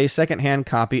hold of a secondhand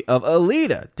copy of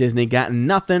Alita. Disney got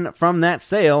nothing from that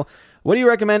sale. What do you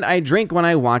recommend I drink when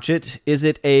I watch it? Is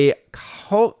it a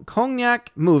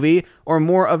cognac movie or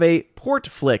more of a port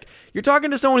flick? You're talking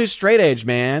to someone who's straight edge,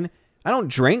 man. I don't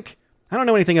drink. I don't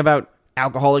know anything about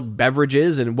alcoholic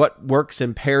beverages and what works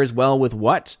and pairs well with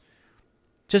what.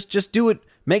 Just do what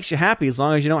makes you happy as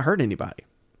long as you don't hurt anybody.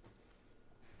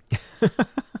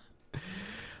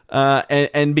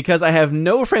 And because I have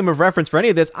no frame of reference for any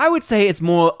of this, I would say it's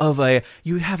more of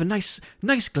you have a nice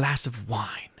glass of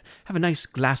wine. Have a nice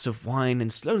glass of wine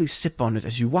and slowly sip on it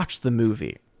as you watch the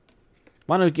movie.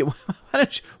 Why don't you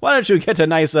get a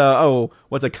nice,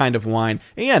 what's a kind of wine?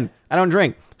 Again, I don't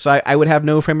drink, so I would have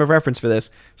no frame of reference for this.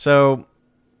 So,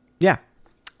 yeah,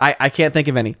 I can't think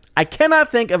of any. I cannot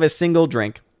think of a single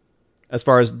drink as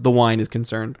far as the wine is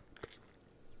concerned.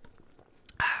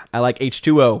 I like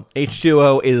H2O.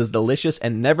 H2O is delicious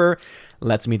and never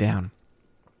lets me down.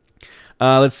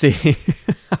 Let's see.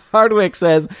 Hardwick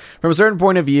says, from a certain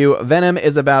point of view, Venom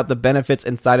is about the benefits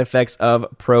and side effects of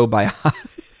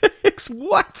probiotics.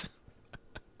 What?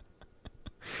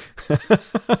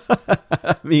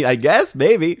 I mean, I guess,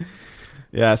 maybe.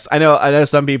 Yes, I know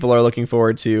some people are looking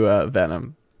forward to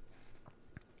Venom.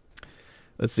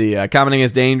 Let's see. Commenting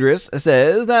is dangerous.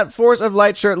 Says that Force of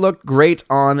Light shirt looked great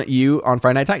on you on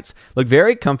Friday Night Tights. Looked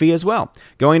very comfy as well.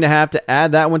 Going to have to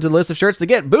add that one to the list of shirts to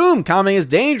get. Boom! Commenting is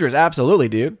dangerous. Absolutely,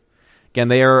 dude. Again,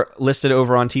 they are listed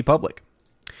over on TeePublic.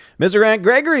 Mr. Grant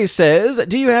Gregory says,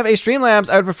 do you have a Streamlabs?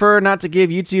 I would prefer not to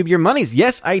give YouTube your monies.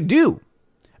 Yes, I do.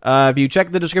 If you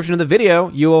check the description of the video,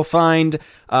 you will find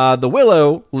the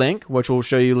Willow link, which will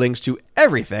show you links to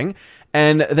everything.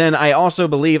 And then I also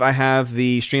believe I have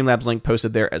the Streamlabs link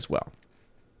posted there as well.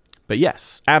 But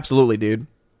yes, absolutely, dude.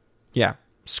 Yeah.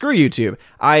 Screw YouTube.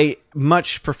 I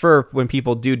much prefer when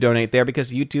people do donate there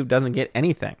because YouTube doesn't get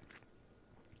anything.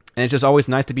 And it's just always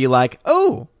nice to be like,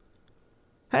 oh,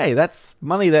 hey, that's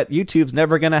money that YouTube's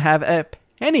never going to have a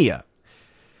penny of.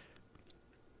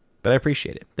 But I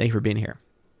appreciate it. Thank you for being here.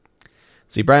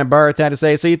 Let's see, Brian Barth had to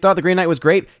say, so you thought The Green Knight was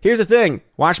great? Here's the thing.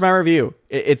 Watch my review.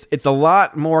 It's a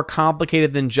lot more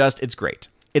complicated than just it's great.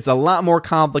 It's a lot more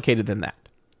complicated than that.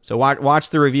 So watch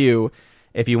the review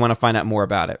if you want to find out more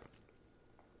about it.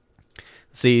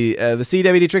 See, the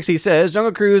CWD Trixie says,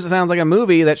 Jungle Cruise sounds like a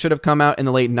movie that should have come out in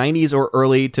the late 90s or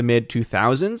early to mid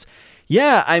 2000s.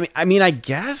 Yeah, I mean, I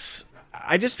guess.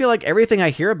 I just feel like everything I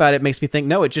hear about it makes me think,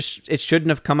 no, it shouldn't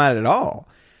have come out at all.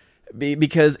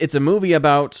 Because it's a movie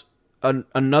about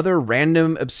another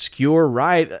random, obscure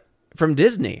ride from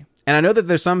Disney. And I know that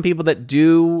there's some people that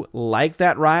do like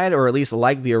that ride, or at least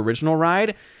like the original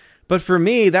ride. But for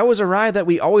me, that was a ride that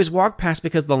we always walked past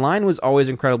because the line was always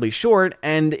incredibly short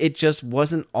and it just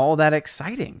wasn't all that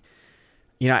exciting.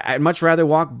 You know, I'd much rather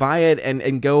walk by it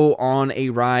and go on a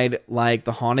ride like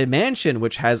the Haunted Mansion,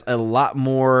 which has a lot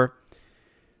more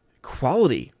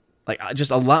quality, like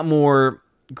just a lot more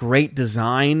great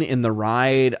design in the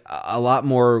ride, a lot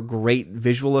more great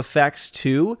visual effects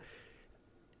too.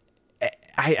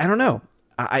 I don't know.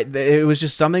 It was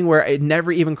just something where it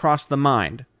never even crossed the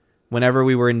mind. Whenever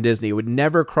we were in Disney, it would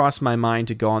never cross my mind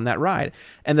to go on that ride.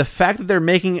 And the fact that they're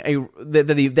making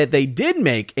that they did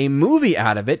make a movie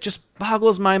out of it just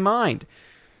boggles my mind.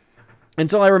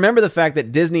 Until I remember the fact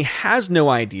that Disney has no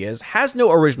ideas, has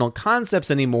no original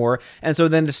concepts anymore, and so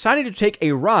then decided to take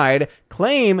a ride,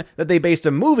 claim that they based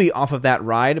a movie off of that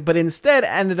ride, but instead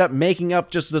ended up making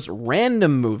up just this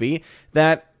random movie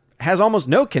that has almost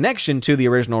no connection to the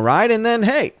original ride, and then,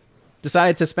 hey,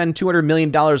 decided to spend $200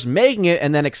 million making it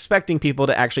and then expecting people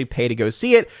to actually pay to go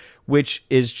see it, which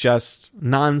is just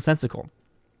nonsensical,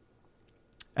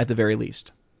 at the very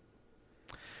least.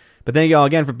 But thank y'all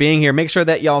again for being here. Make sure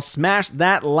that y'all smash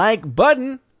that like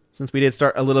button. Since we did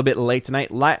start a little bit late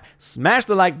tonight, smash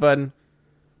the like button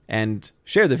and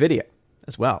share the video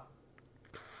as well.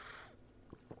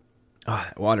 Oh,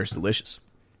 that water's delicious.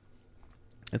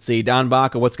 Let's see, Don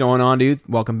Baca, what's going on, dude?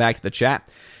 Welcome back to the chat.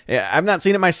 I've not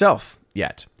seen it myself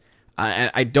yet. And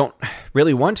I don't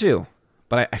really want to,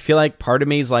 but I feel like part of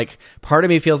me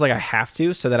feels like I have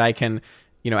to so that I can,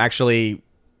 actually,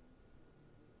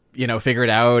 figure it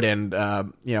out and,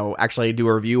 actually do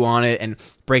a review on it and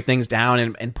break things down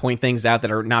and point things out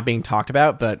that are not being talked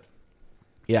about. But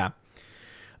yeah.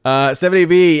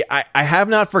 70B, I have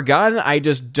not forgotten. I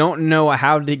just don't know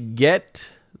how to get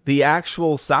the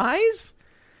actual size.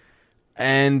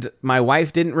 And my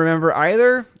wife didn't remember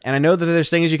either. And I know that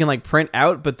there's things you can print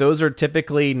out, but those are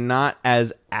typically not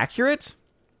as accurate.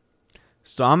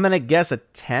 So I'm going to guess a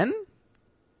 10.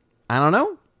 I don't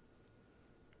know.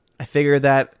 I figure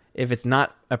that if it's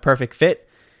not a perfect fit,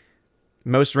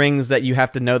 most rings that you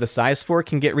have to know the size for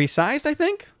can get resized, I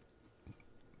think.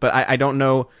 But I don't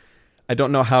know. I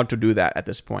don't know how to do that at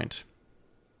this point,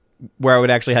 where I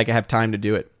would actually have time to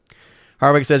do it.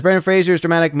 Harwick says, Brendan Fraser's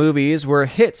dramatic movies were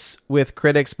hits with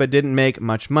critics but didn't make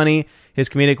much money. His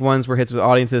comedic ones were hits with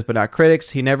audiences but not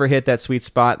critics. He never hit that sweet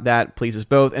spot that pleases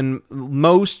both. And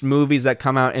most movies that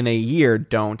come out in a year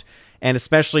don't. And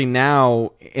especially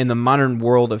now in the modern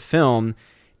world of film,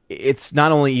 it's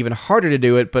not only even harder to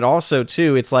do it, but also,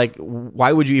 too, it's like,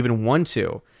 why would you even want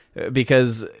to?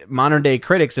 Because modern day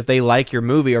critics, if they like your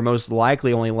movie, are most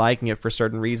likely only liking it for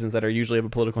certain reasons that are usually of a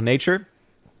political nature.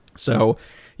 So,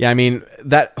 yeah, I mean,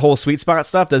 that whole sweet spot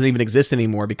stuff doesn't even exist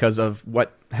anymore because of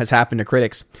what has happened to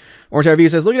critics. Orange Review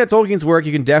says, looking at Tolkien's work,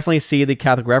 you can definitely see the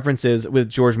Catholic references. With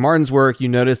George Martin's work, you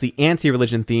notice the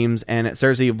anti-religion themes, and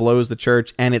Cersei blows the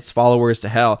church and its followers to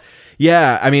hell.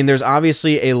 Yeah, I mean, there's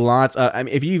obviously a lot.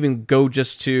 If you even go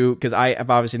just to, because I have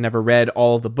obviously never read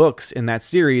all of the books in that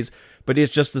series, but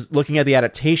it's just looking at the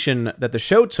adaptation that the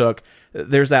show took,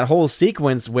 there's that whole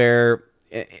sequence where,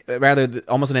 rather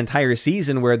almost an entire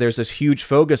season, where there's this huge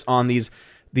focus on these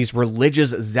religious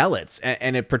zealots,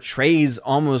 and it portrays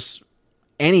almost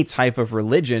any type of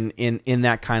religion in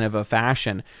that kind of a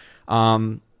fashion.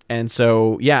 And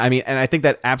so, yeah, I mean, and I think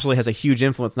that absolutely has a huge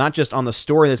influence, not just on the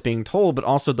story that's being told, but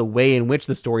also the way in which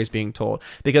the story is being told.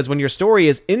 Because when your story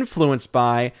is influenced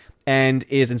by and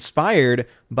is inspired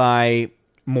by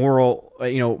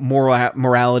morality,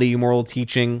 moral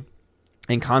teaching,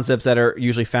 and concepts that are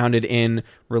usually founded in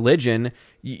religion,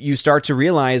 you start to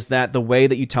realize that the way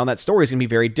that you tell that story is going to be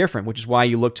very different, which is why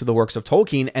you look to the works of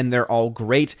Tolkien, and they're all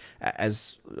great.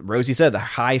 As Rosie said, the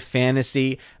high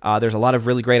fantasy, there's a lot of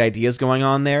really great ideas going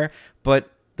on there,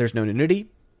 but there's no nudity,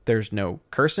 there's no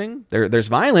cursing, there's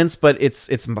violence, but it's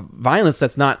violence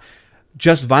that's not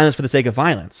just violence for the sake of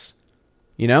violence,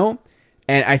 you know?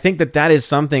 And I think that is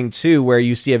something, too, where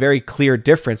you see a very clear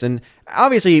difference. And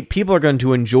obviously, people are going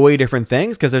to enjoy different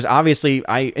things, because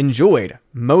I enjoyed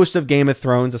most of Game of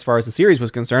Thrones as far as the series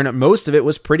was concerned. Most of it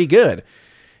was pretty good.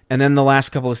 And then the last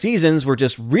couple of seasons were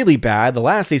just really bad, the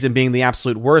last season being the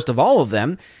absolute worst of all of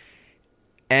them.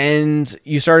 And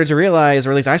you started to realize,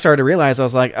 or at least I started to realize, I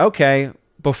was like, okay,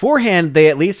 beforehand, they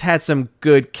at least had some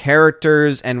good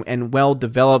characters and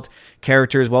well-developed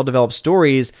characters, well-developed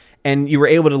stories, and you were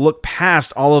able to look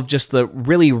past all of just the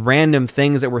really random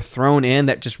things that were thrown in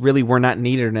that just really were not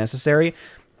needed or necessary.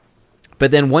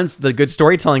 But then once the good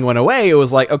storytelling went away, it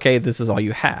was like, okay, this is all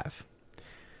you have.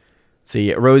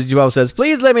 See, Rose Jewel says,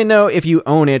 please let me know if you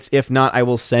own it. If not, I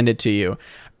will send it to you.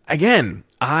 Again,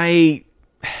 I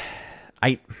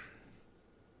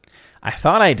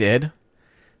thought I did,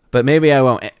 but maybe I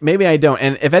won't. Maybe I don't.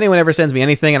 And if anyone ever sends me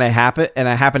anything and I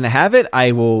happen to have it,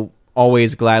 I will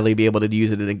always gladly be able to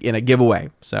use it in a giveaway.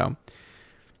 So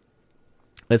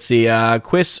let's see.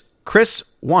 Chris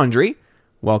Wandry,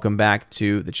 welcome back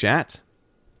to the chat.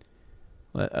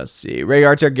 Let us see.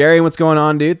 Rhaegar Targaryen, what's going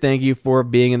on, dude? Thank you for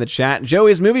being in the chat.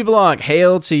 Joey's Movie Blog,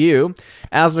 hail to you.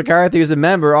 Alice McCarthy, who's a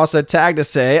member, also tagged to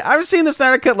say, I've seen the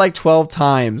Snyder Cut like 12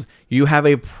 times. You have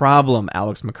a problem,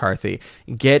 Alex McCarthy.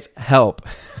 Get help.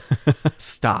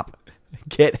 Stop.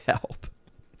 Get help.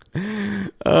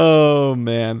 Oh,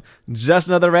 man. Just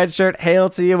another red shirt. Hail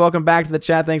to you. Welcome back to the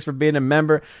chat. Thanks for being a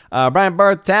member. Brian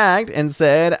Barth tagged and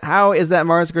said, how is that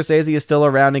Martin Scorsese is still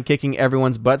around and kicking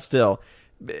everyone's butt still?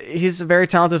 He's a very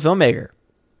talented filmmaker.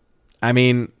 I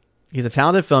mean, he's a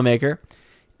talented filmmaker,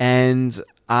 and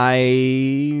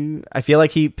I feel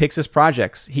like he picks his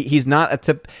projects. He's not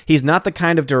the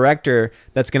kind of director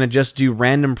that's going to just do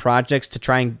random projects to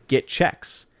try and get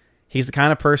checks. He's the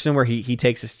kind of person where he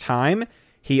takes his time.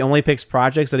 He only picks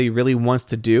projects that he really wants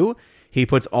to do. He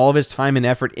puts all of his time and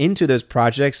effort into those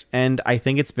projects, and I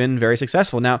think it's been very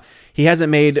successful. Now, he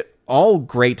hasn't made all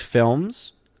great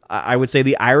films. I would say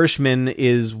The Irishman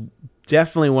is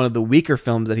definitely one of the weaker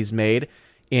films that he's made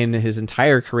in his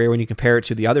entire career when you compare it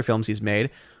to the other films he's made.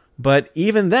 But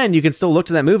even then, you can still look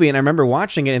to that movie, and I remember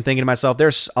watching it and thinking to myself,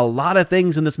 there's a lot of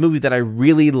things in this movie that I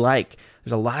really like.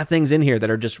 There's a lot of things in here that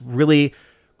are just really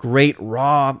great,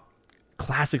 raw,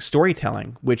 classic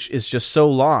storytelling, which is just so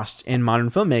lost in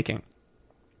modern filmmaking.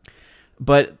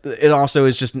 But it also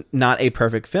is just not a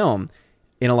perfect film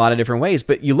in a lot of different ways.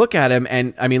 But you look at him,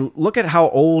 and I mean, look at how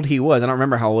old he was. I don't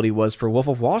remember how old he was for Wolf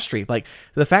of Wall Street. Like,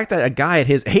 the fact that a guy at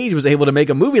his age was able to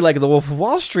make a movie like The Wolf of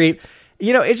Wall Street,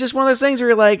 you know, it's just one of those things where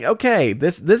you're like, okay,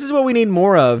 this is what we need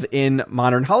more of in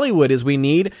modern Hollywood, is we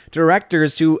need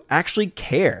directors who actually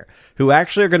care, who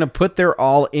actually are going to put their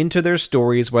all into their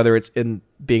stories, whether it's in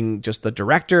being just the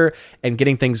director and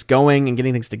getting things going and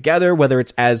getting things together, whether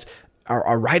it's as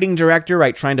a writing director,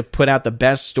 right, trying to put out the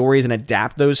best stories and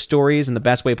adapt those stories in the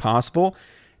best way possible.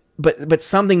 But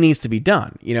something needs to be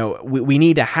done. You know, we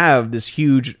need to have this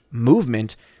huge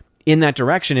movement in that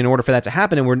direction in order for that to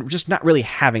happen, and we're just not really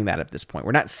having that at this point.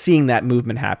 We're not seeing that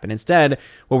movement happen. Instead,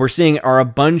 what we're seeing are a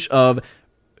bunch of,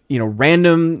 you know,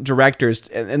 random directors,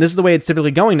 and this is the way it's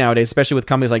typically going nowadays, especially with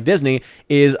companies like Disney,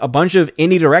 is a bunch of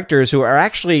indie directors who are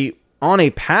actually on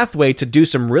a pathway to do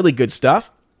some really good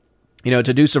stuff, you know,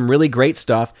 to do some really great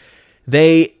stuff.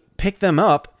 They pick them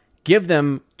up, give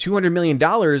them $200 million,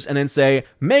 and then say,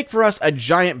 make for us a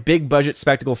giant, big budget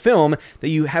spectacle film that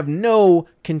you have no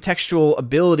contextual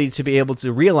ability to be able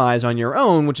to realize on your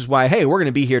own, which is why, hey, we're going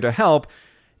to be here to help.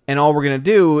 And all we're going to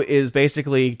do is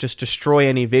basically just destroy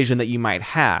any vision that you might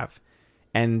have.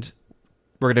 And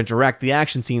we're going to direct the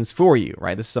action scenes for you,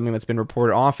 right? This is something that's been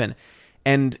reported often.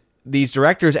 And these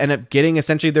directors end up getting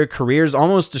essentially their careers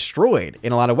almost destroyed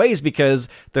in a lot of ways because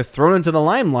they're thrown into the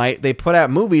limelight. They put out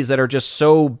movies that are just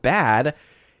so bad,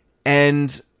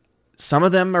 and some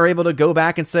of them are able to go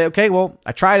back and say, okay, well,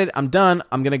 I tried it. I'm done.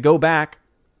 I'm going to go back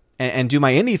and do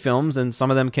my indie films. And some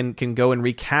of them can go and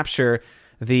recapture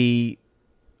the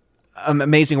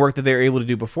amazing work that they're able to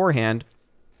do beforehand.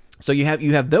 So you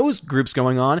have those groups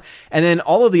going on. And then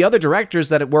all of the other directors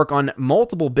that work on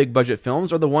multiple big budget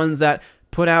films are the ones that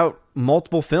put out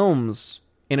multiple films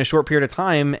in a short period of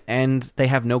time, and they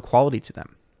have no quality to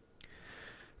them.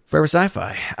 Forever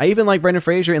Sci-Fi. I even like Brendan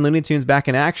Fraser in Looney Tunes Back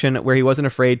in Action, where he wasn't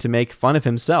afraid to make fun of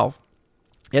himself.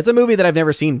 It's a movie that I've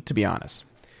never seen, to be honest.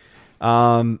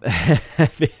 I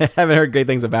haven't heard great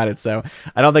things about it, so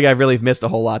I don't think I've really missed a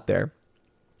whole lot there.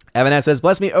 Evan S. says,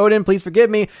 bless me, Odin, please forgive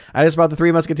me. I just bought The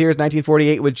Three Musketeers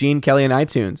 1948 with Gene Kelly in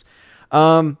iTunes.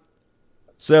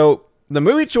 So the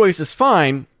movie choice is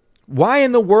fine. Why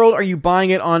in the world are you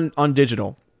buying it on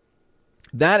digital?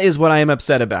 That is what I am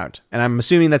upset about. And I'm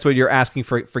assuming that's what you're asking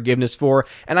for forgiveness for.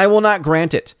 And I will not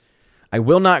grant it. I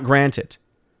will not grant it.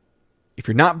 If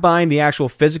you're not buying the actual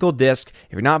physical disc,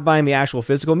 if you're not buying the actual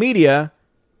physical media,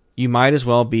 you might as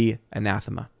well be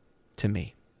anathema to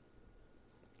me.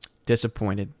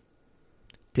 Disappointed.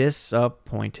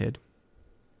 Disappointed.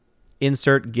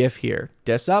 Insert GIF here.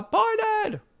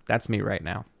 Disappointed. That's me right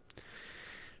now.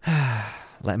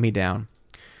 Let me down.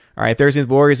 All right, 13th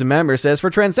Warriors a member says, for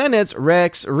Transcendence,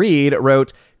 Rex Reed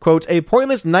wrote, quote, a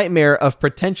pointless nightmare of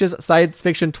pretentious science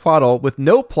fiction twaddle with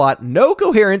no plot, no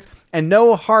coherence, and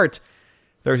no heart.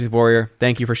 13th Warrior,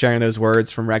 thank you for sharing those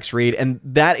words from Rex Reed. And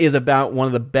that is about one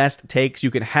of the best takes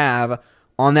you can have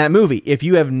on that movie. If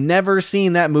you have never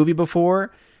seen that movie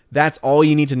before, that's all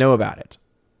you need to know about it.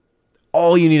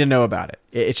 All you need to know about it.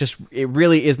 It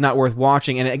really is not worth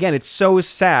watching. And again, it's so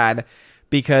sad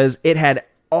because it had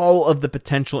all of the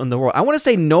potential in the world. I want to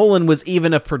say Nolan was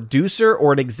even a producer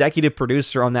or an executive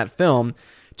producer on that film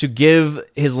to give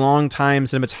his longtime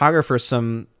cinematographer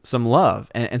some love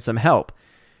and some help.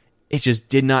 It just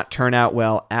did not turn out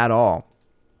well at all.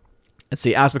 Let's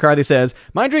see. As McCarthy says,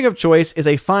 my drink of choice is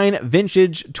a fine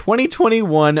vintage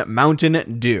 2021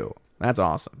 Mountain Dew. That's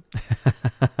awesome.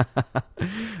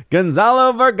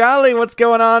 Gonzalo Vargali, what's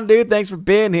going on, dude? Thanks for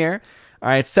being here. All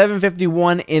right,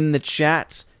 7:51 in the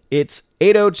chat. It's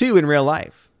 8:02 in real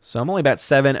life. So I'm only about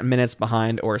 7 minutes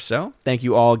behind or so. Thank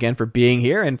you all again for being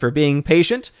here and for being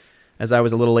patient, as I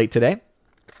was a little late today.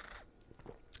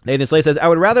 Nathan Slay says, I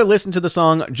would rather listen to the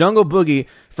song Jungle Boogie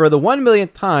for the 1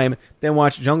 millionth time than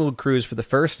watch Jungle Cruise for the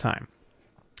first time.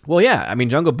 Well, yeah, I mean,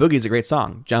 Jungle Boogie is a great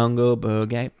song. Jungle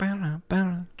Boogie,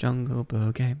 Jungle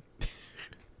Boogie.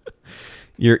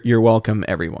 You're welcome,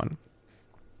 everyone.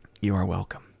 You are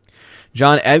welcome.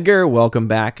 John Edgar, welcome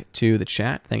back to the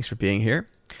chat. Thanks for being here.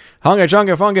 Hunga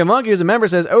Chunga Funga Monkey, who's a member,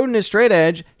 says, Odin is straight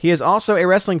edge. He is also a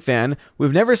wrestling fan.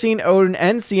 We've never seen Odin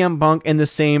and CM Punk in the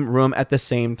same room at the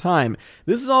same time.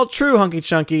 This is all true, Hunky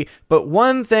Chunky, but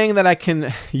one thing that I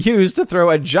can use to throw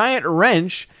a giant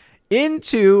wrench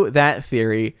into that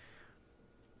theory,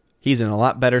 he's in a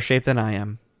lot better shape than I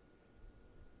am.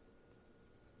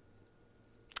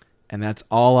 And that's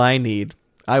all I need.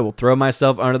 I will throw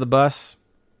myself under the bus.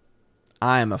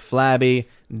 I am a flabby,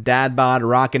 dad bod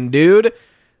rockin' dude.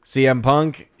 CM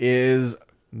Punk is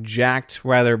jacked,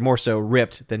 rather more so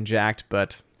ripped than jacked,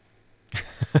 but...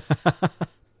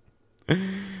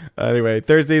 Anyway,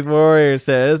 Thursday Warrior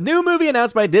says, new movie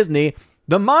announced by Disney,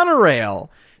 The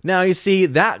Monorail. Now, you see,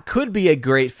 that could be a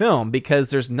great film because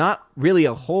there's not really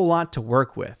a whole lot to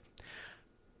work with.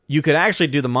 You could actually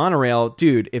do The Monorail.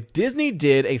 Dude, if Disney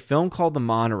did a film called The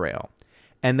Monorail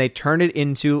and they turned it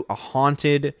into a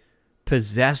haunted,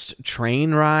 possessed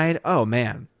train ride, oh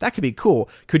man, that could be cool.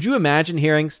 Could you imagine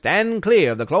hearing, stand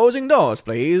clear of the closing doors,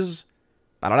 please?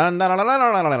 I don't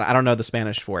know the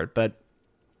Spanish for it, but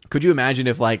could you imagine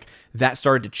if like that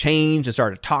started to change and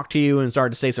started to talk to you and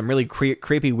started to say some really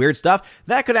creepy, weird stuff?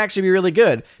 That could actually be really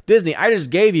good. Disney, I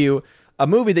just gave you a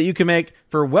movie that you can make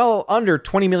for well under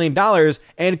 $20 million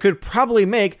and could probably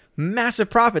make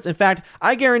massive profits. In fact,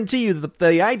 I guarantee you that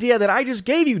the idea that I just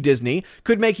gave you, Disney,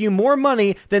 could make you more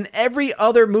money than every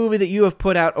other movie that you have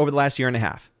put out over the last year and a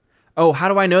half. Oh,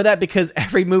 how do I know that? Because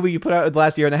every movie you put out over the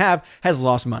last year and a half has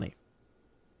lost money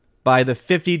by the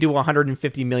 $50 to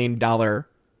 $150 million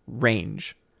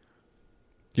range.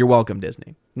 You're welcome,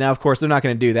 Disney. Now, of course, they're not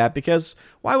going to do that because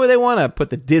why would they want to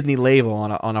put the Disney label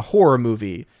on a horror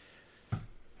movie?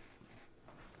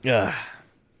 Ugh,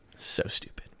 so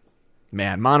stupid.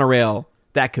 Man, Monorail,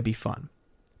 that could be fun.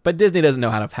 But Disney doesn't know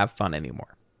how to have fun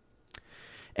anymore.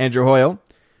 Andrew Hoyle,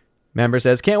 member,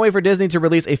 says, can't wait for Disney to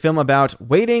release a film about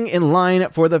waiting in line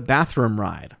for the bathroom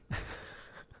ride.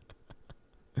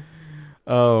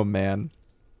 Oh, man.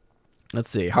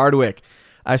 Let's see. Hardwick.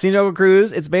 I've seen Jungle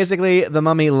Cruise. It's basically The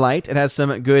Mummy light. It has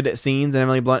some good scenes, and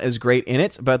Emily Blunt is great in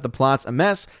it, but the plot's a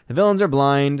mess. The villains are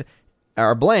bland,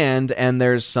 and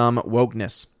there's some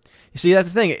wokeness. You see, that's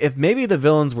the thing. If maybe the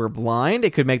villains were blind,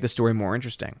 it could make the story more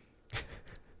interesting.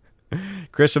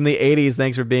 Chris from the 80s,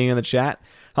 thanks for being in the chat.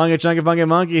 Hunga Chunga Funky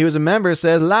Monkey, who's a member,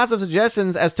 says, lots of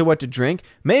suggestions as to what to drink.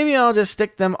 Maybe I'll just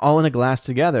stick them all in a glass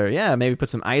together. Yeah, maybe put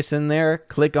some ice in there,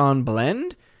 click on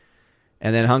blend.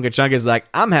 And then Hunga Chunga is like,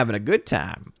 I'm having a good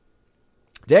time.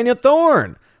 Daniel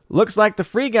Thorne, Looks like The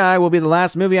Free Guy will be the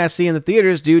last movie I see in the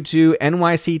theaters due to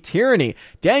NYC tyranny.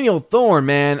 Daniel Thorne,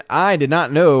 man, I did not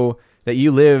know that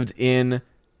you lived in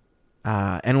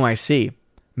NYC.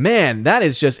 Man, that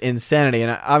is just insanity.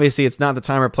 And obviously, it's not the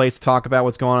time or place to talk about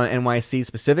what's going on in NYC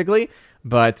specifically,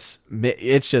 but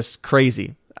it's just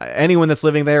crazy. Anyone that's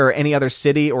living there or any other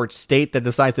city or state that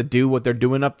decides to do what they're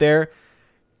doing up there,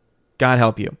 God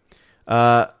help you.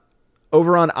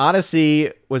 Over on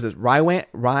Odyssey, was it Rian?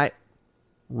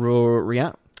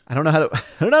 I don't know how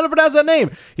to pronounce that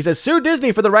name. He says, sue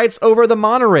Disney for the rights over the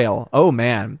monorail. Oh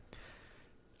man,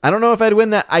 I don't know if I'd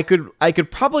win that. I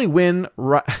could probably win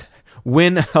a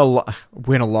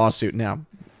lawsuit. Now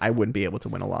I wouldn't be able to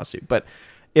win a lawsuit, but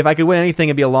if I could win anything,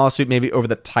 it'd be a lawsuit maybe over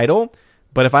the title.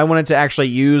 But if I wanted to actually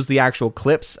use the actual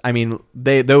clips, I mean,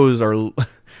 those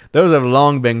have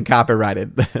long been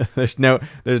copyrighted. There's no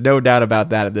doubt about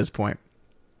that at this point.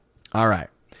 All right.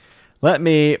 Let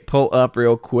me pull up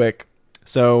real quick.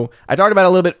 So I talked about it a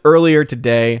little bit earlier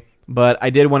today, but I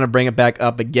did want to bring it back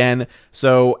up again.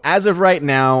 So as of right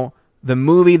now, the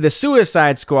movie The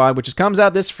Suicide Squad, which comes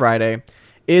out this Friday,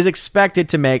 is expected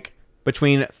to make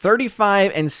between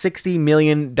 $35 and $60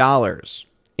 million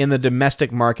in the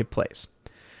domestic marketplace.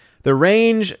 The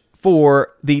range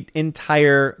for the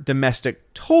entire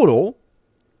domestic total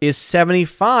is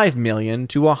 $75 million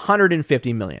to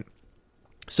 $150 million.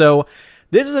 So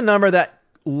this is a number that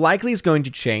likely is going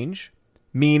to change,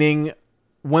 meaning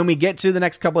when we get to the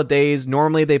next couple of days,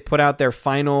 normally they put out their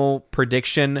final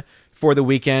prediction for the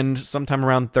weekend sometime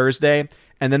around Thursday,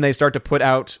 and then they start to put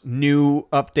out new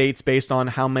updates based on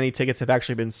how many tickets have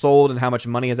actually been sold and how much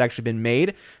money has actually been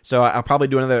made. So I'll probably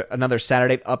do another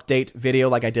Saturday update video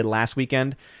like I did last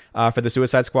weekend for the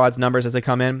Suicide Squad's numbers as they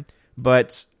come in.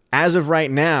 But as of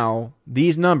right now,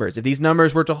 these numbers, if these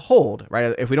numbers were to hold,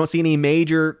 right, if we don't see any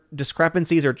major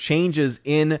discrepancies or changes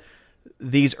in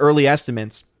these early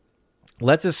estimates,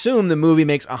 let's assume the movie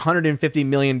makes $150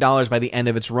 million by the end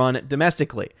of its run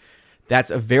domestically.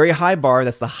 That's a very high bar.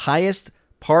 That's the highest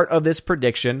part of this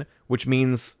prediction, which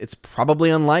means it's probably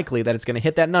unlikely that it's going to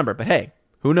hit that number. But hey,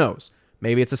 who knows?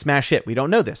 Maybe it's a smash hit. We don't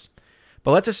know this.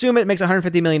 But let's assume it makes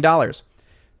 $150 million.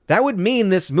 That would mean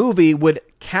this movie would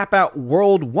cap out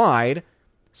worldwide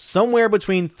somewhere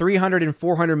between $300 and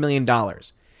 $400 million.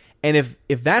 And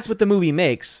if that's what the movie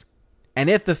makes, and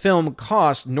if the film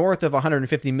costs north of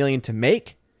 $150 million to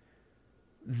make,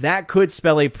 that could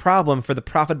spell a problem for the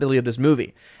profitability of this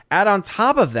movie. Add on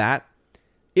top of that,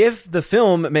 if the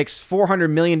film makes $400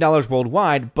 million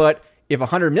worldwide, but if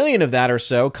 $100 million of that or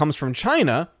so comes from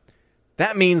China,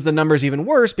 that means the number's even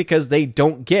worse because they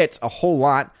don't get a whole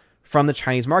lot from the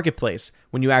Chinese marketplace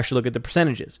when you actually look at the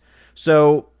percentages.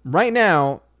 So right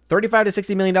now, $35 to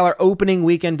 $60 million opening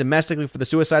weekend domestically for the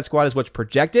Suicide Squad is what's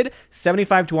projected.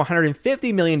 $75 to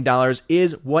 $150 million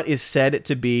is what is said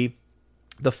to be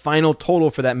the final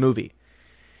total for that movie.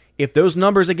 If those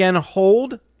numbers again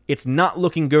hold, it's not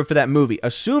looking good for that movie,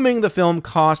 assuming the film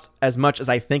cost as much as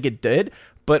I think it did.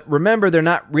 But remember, they're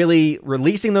not really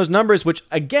releasing those numbers, which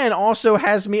again also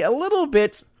has me a little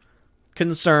bit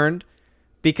concerned,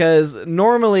 because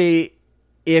normally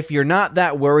if you're not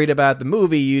that worried about the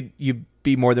movie, you'd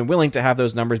be more than willing to have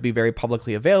those numbers be very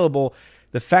publicly available.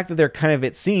 The fact that they're kind of,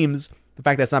 it seems, the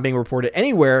fact that it's not being reported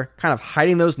anywhere, kind of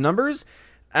hiding those numbers,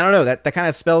 I don't know, that kind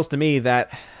of spells to me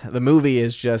that the movie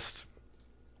is just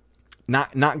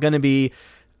not going to be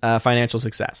a financial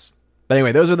success. But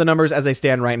anyway, those are the numbers as they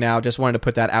stand right now. Just wanted to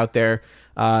put that out there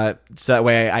so that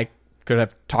way I could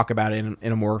have talked about it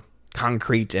in a more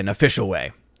concrete and official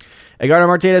way. Edgardo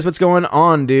Martinez, what's going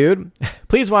on, dude?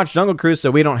 Please watch Jungle Cruise so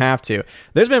we don't have to.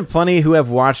 There's been plenty who have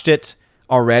watched it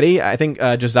already. I think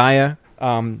Josiah,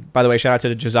 by the way, shout out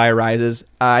to Josiah Rises.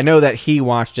 I know that he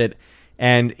watched it,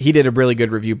 and he did a really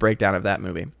good review breakdown of that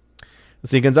movie. Let's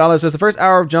see, Gonzalez says, the first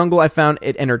hour of Jungle, I found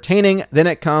it entertaining. Then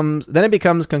it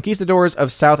becomes Conquistadors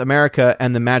of South America,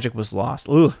 and the magic was lost.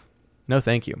 Ooh, no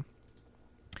thank you.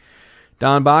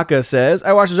 Don Baca says,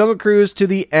 I watched Jungle Cruise to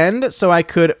the end so I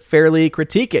could fairly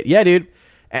critique it. Yeah, dude.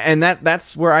 And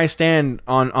that's where I stand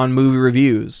on movie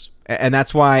reviews. And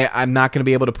that's why I'm not going to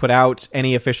be able to put out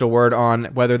any official word on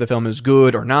whether the film is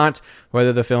good or not,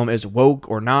 whether the film is woke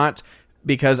or not,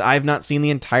 because I've not seen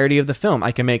the entirety of the film.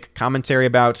 I can make commentary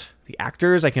about the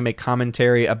actors. I can make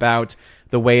commentary about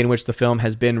the way in which the film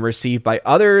has been received by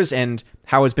others and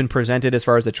how it's been presented as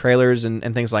far as the trailers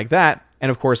and things like that. And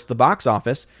of course, the box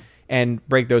office, and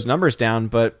break those numbers down.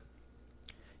 But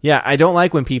yeah, I don't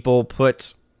like when people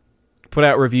put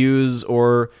out reviews,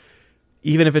 or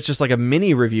even if it's just like a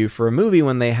mini review for a movie,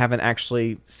 when they haven't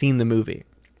actually seen the movie.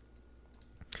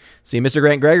 See, Mr.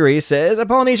 Grant Gregory says, a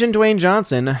Polynesian Dwayne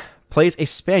Johnson plays a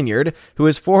Spaniard who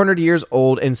is 400 years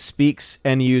old and speaks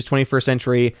and uses 21st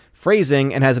century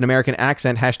phrasing and has an American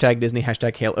accent. Hashtag Disney,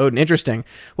 hashtag Hail Odin. Interesting.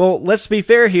 Well, let's be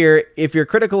fair here. If you're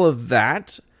critical of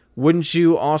that, wouldn't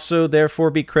you also therefore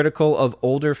be critical of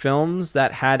older films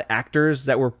that had actors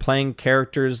that were playing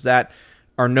characters that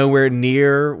are nowhere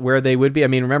near where they would be? I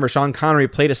mean, remember, Sean Connery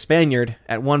played a Spaniard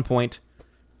at one point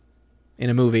in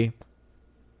a movie.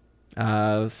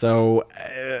 It's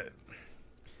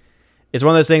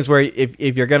one of those things where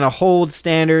if you're going to hold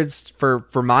standards for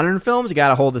modern films, you got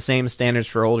to hold the same standards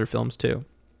for older films too.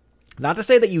 Not to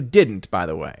say that you didn't, by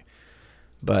the way,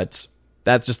 but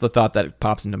that's just the thought that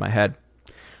pops into my head.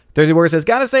 Thursday Warrior says,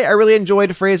 gotta say, I really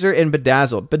enjoyed Fraser in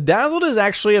Bedazzled. Bedazzled is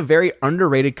actually a very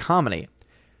underrated comedy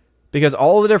because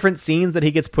all the different scenes that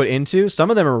he gets put into, some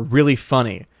of them are really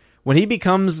funny. When he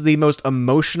becomes the most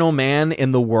emotional man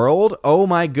in the world, oh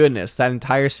my goodness, that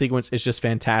entire sequence is just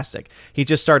fantastic. He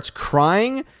just starts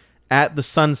crying at the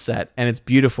sunset, and it's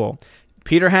beautiful.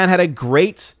 Peter Han had a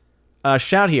great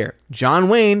shout here. John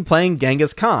Wayne playing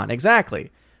Genghis Khan,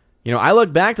 exactly. You know, I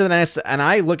look back to that and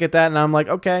I look at that and I'm like,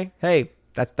 okay, hey,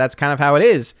 that's kind of how it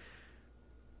is.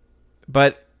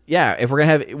 But yeah, if we're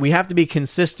gonna we have to be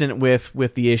consistent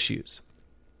with the issues.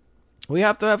 We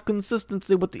have to have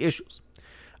consistency with the issues.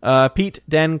 Pete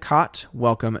Dencott,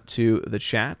 welcome to the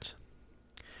chat.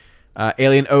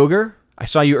 Alien Ogre, I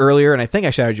saw you earlier and I think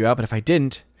I shouted you out, but if I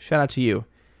didn't, shout out to you,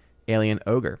 Alien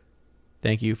Ogre.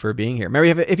 Thank you for being here.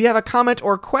 Remember, if you have a comment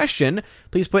or question,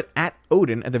 please put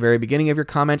 @Odin at the very beginning of your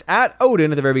comment.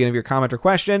 @Odin at the very beginning of your comment or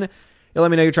question. You'll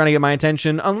let me know you're trying to get my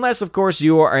attention, unless, of course,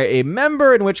 you are a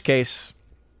member, in which case,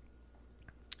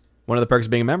 one of the perks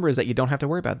of being a member is that you don't have to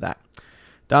worry about that.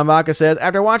 Don Vaca says,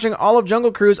 after watching all of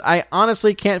Jungle Cruise, I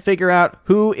honestly can't figure out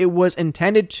who it was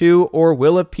intended to or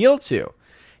will appeal to.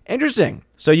 Interesting.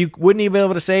 So you wouldn't even be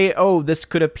able to say, oh, this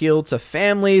could appeal to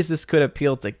families, this could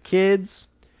appeal to kids.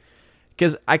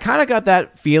 Because I kind of got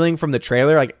that feeling from the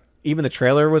trailer. Like, even the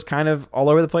trailer was kind of all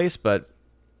over the place, but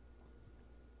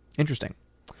interesting.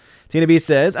 Tina B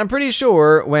says, I'm pretty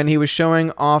sure when he was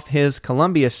showing off his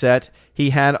Columbia set, he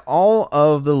had all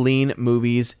of the Lean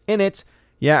movies in it.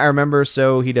 Yeah, I remember,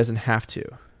 so he doesn't have to.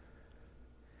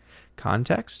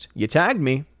 Context? You tagged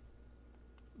me,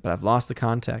 but I've lost the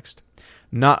context.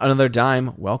 Not Another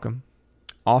Dime, welcome.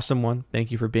 Awesome one.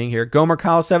 Thank you for being here. Gomer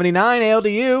Kyle 79, hail to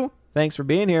you. Thanks for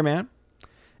being here, man.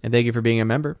 And thank you for being a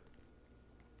member.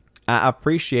 I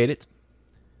appreciate it.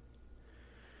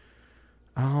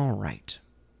 All right.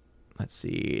 Let's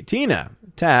see. Tina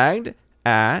tagged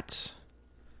at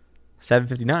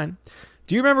 7:59.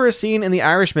 Do you remember a scene in The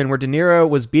Irishman where De Niro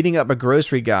was beating up a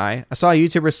grocery guy? I saw a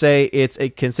YouTuber say it's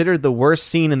considered the worst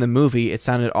scene in the movie. It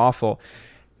sounded awful.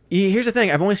 Here's the thing.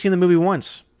 I've only seen the movie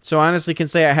once, so I honestly can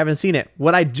say I haven't seen it.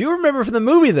 What I do remember from the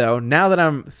movie, though, now that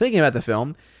I'm thinking about the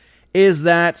film, is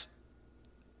that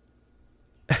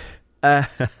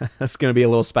that's going to be a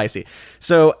little spicy.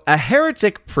 So a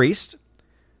heretic priest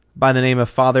by the name of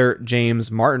Father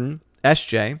James Martin,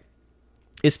 SJ,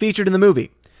 is featured in the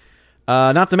movie.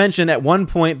 Not to mention, at one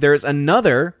point, there's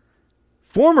another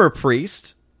former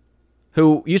priest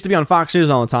who used to be on Fox News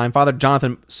all the time,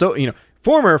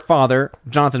 former Father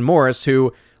Jonathan Morris,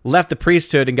 who left the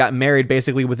priesthood and got married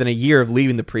basically within a year of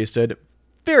leaving the priesthood.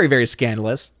 Very, very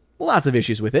scandalous. Lots of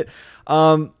issues with it.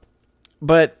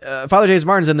 But Father James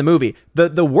Martin's in the movie.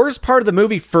 The worst part of the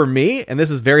movie for me, and this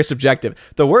is very subjective,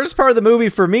 the worst part of the movie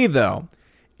for me, though,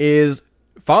 is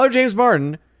Father James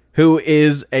Martin, who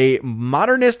is a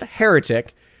modernist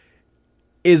heretic,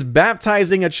 is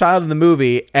baptizing a child in the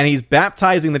movie, and he's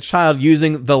baptizing the child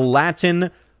using the Latin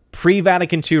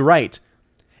pre-Vatican II rite.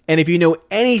 And if you know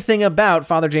anything about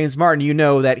Father James Martin, you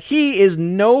know that he is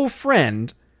no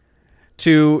friend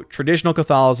to traditional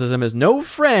Catholicism, is no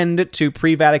friend to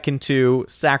pre-Vatican II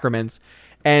sacraments.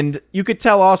 And you could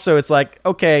tell also, it's like,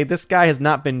 okay, this guy has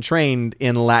not been trained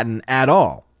in Latin at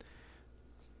all.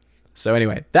 So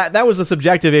anyway, that was a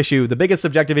subjective issue. The biggest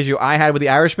subjective issue I had with The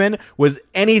Irishman was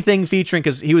anything featuring,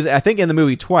 because he was, I think, in the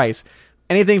movie twice,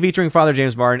 anything featuring Father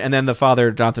James Martin, and then the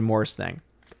Father Jonathan Morris thing.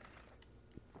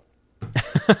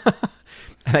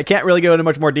 And I can't really go into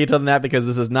much more detail than that because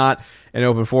this is not an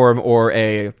open forum or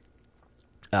a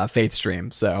faith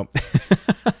stream. So,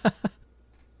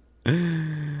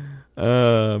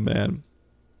 oh man,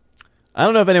 I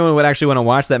don't know if anyone would actually want to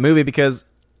watch that movie because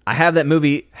I have that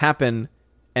movie happen,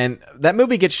 and that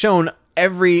movie gets shown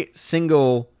every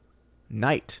single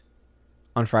night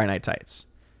on Friday Night Tights.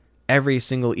 Every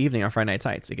single evening on Friday Night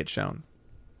Tights, it gets shown.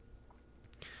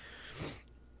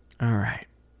 All right.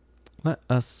 Let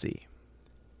us see.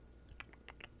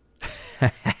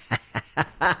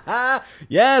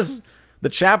 Yes! The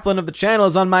chaplain of the channel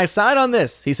is on my side on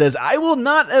this. He says, I will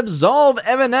not absolve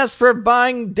M&S for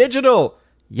buying digital.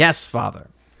 Yes, Father.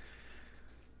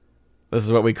 This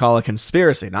is what we call a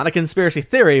conspiracy. Not a conspiracy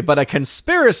theory, but a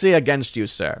conspiracy against you,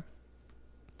 sir.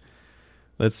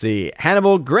 Let's see.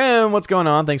 Hannibal Grimm, what's going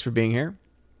on? Thanks for being here.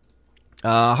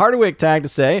 Hardwick tag to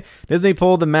say, Disney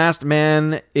pulled the masked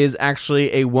man is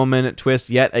actually a woman twist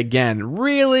yet again.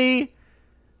 Really?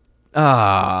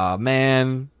 Ah,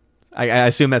 man. I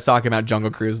assume that's talking about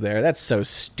Jungle Cruise there. That's so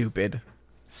stupid.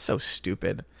 So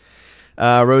stupid.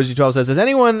 Rosie12 says, is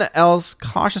anyone else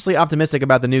cautiously optimistic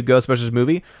about the new Ghostbusters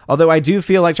movie? Although I do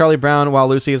feel like Charlie Brown while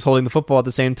Lucy is holding the football at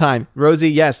the same time. Rosie,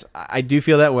 yes, I do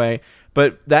feel that way.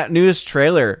 But that newest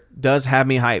trailer does have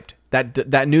me hyped.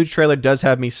 That new trailer does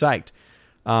have me psyched.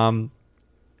 I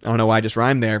don't know why I just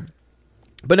rhymed there.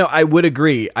 But no, I would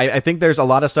agree. I think there's a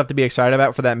lot of stuff to be excited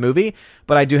about for that movie,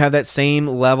 but I do have that same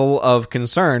level of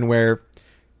concern where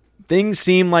things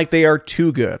seem like they are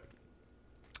too good.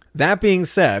 That being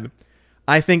said,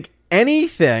 I think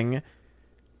anything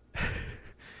in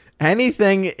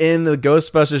the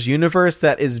Ghostbusters universe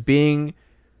that is being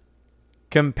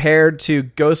compared to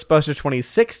Ghostbusters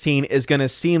 2016 is going to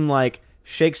seem like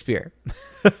Shakespeare.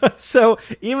 So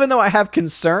even though I have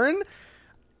concern,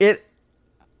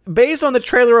 based on the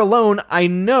trailer alone, I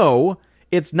know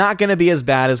it's not going to be as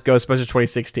bad as Ghostbusters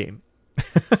 2016.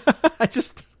 I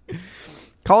just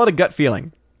call it a gut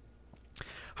feeling.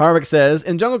 Harvick says,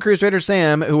 in Jungle Cruise, Trader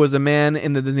Sam, who was a man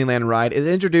in the Disneyland ride, is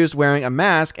introduced wearing a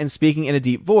mask and speaking in a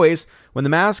deep voice. When the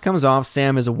mask comes off,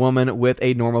 Sam is a woman with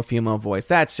a normal female voice.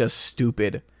 That's just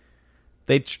stupid.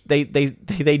 They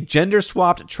gender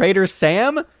swapped Trader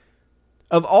Sam?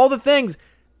 Of all the things.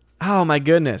 Oh my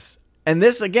goodness. And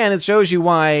this, again, it shows you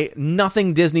why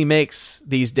nothing Disney makes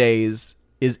these days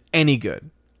is any good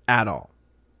at all.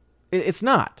 It's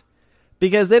not.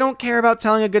 Because they don't care about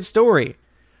telling a good story.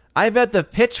 I bet the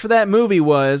pitch for that movie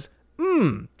was,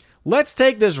 let's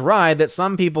take this ride that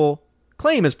some people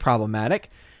claim is problematic,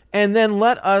 and then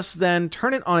let us then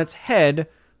turn it on its head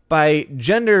by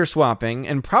gender swapping,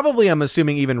 and probably, I'm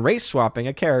assuming, even race swapping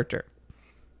a character.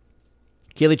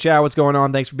 Keely Chow, what's going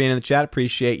on? Thanks for being in the chat.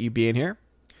 Appreciate you being here.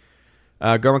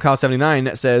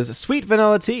 Gormakal79 says, sweet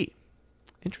vanilla tea.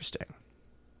 Interesting.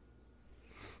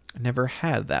 I never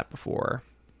had that before.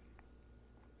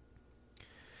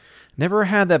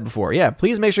 Yeah,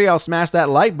 please make sure y'all smash that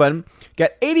like button.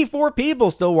 Got 84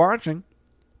 people still watching.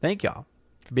 Thank y'all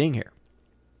for being here.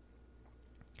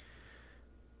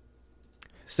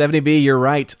 70B, you're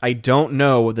right. I don't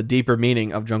know what the deeper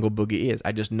meaning of Jungle Boogie is.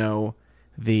 I just know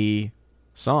the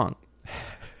song.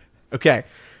 Okay,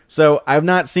 so I've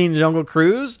not seen Jungle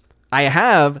Cruise. I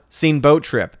have seen Boat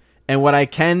Trip. And what I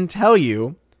can tell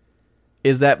you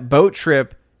is that Boat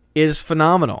Trip is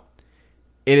phenomenal.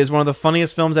 It is one of the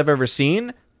funniest films I've ever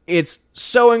seen. It's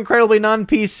so incredibly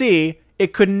non-PC,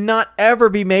 it could not ever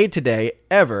be made today,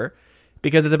 ever,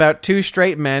 because it's about two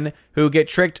straight men who get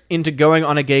tricked into going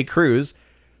on a gay cruise,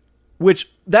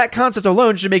 which that concept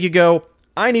alone should make you go,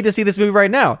 I need to see this movie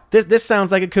right now. This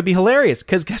sounds like it could be hilarious,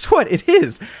 because guess what? It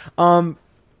is. Also,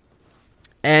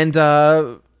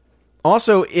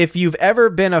 if you've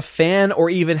ever been a fan or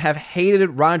even have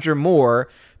hated Roger Moore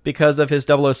because of his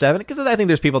 007, because I think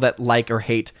there's people that like or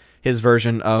hate his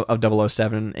version of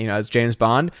 007, as James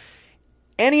Bond,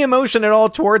 any emotion at all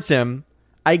towards him,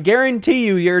 I guarantee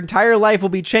you your entire life will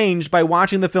be changed by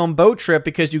watching the film Boat Trip,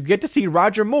 because you get to see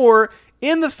Roger Moore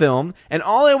in the film, and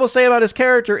all I will say about his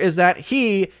character is that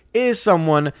he is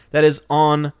someone that is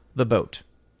on the boat.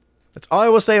 That's all I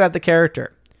will say about the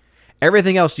character.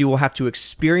 Everything else you will have to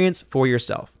experience for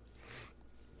yourself.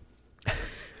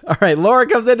 All right, Laura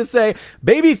comes in to say,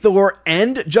 Baby Thor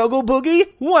and Jungle Boogie?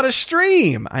 What a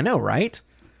stream! I know, right?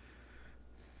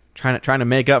 Trying to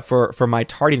make up for my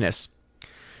tardiness.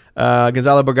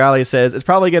 Gonzalo Borgali says, it's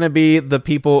probably going to be the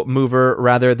People Mover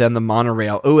rather than the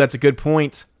monorail. Oh, that's a good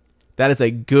point. That is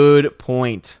a good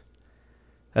point.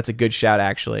 That's a good shout,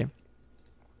 actually.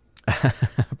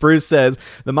 Bruce says,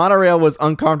 the monorail was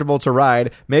uncomfortable to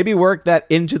ride. Maybe work that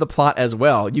into the plot as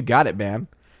well. You got it, man.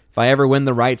 If I ever win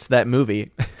the rights to that movie.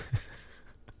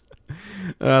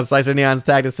 Slicer Neon's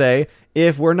tag to say,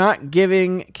 if we're not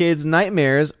giving kids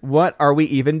nightmares, what are we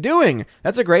even doing?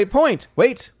 That's a great point.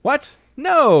 Wait, what?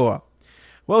 No.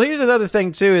 Well, here's the other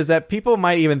thing, too, is that people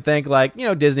might even think, like,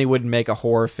 Disney wouldn't make a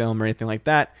horror film or anything like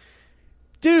that.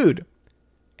 Dude,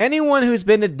 anyone who's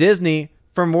been to Disney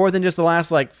for more than just the last,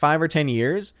 5 or 10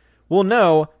 years will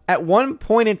know at one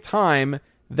point in time,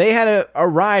 they had a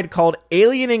ride called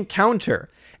Alien Encounter.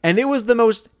 And it was the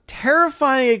most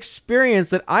terrifying experience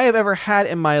that I have ever had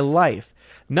in my life.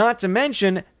 Not to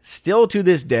mention, still to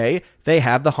this day, they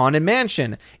have the Haunted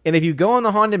Mansion. And if you go in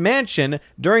the Haunted Mansion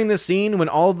during the scene when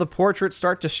all of the portraits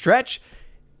start to stretch,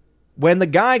 when the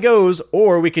guy goes,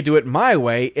 or we could do it my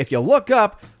way, if you look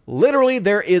up, literally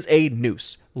there is a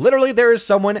noose. Literally there is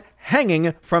someone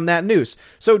hanging from that noose.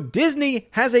 So Disney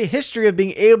has a history of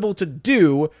being able to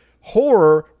do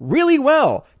horror really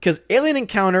well, because Alien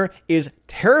Encounter is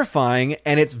terrifying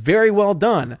and it's very well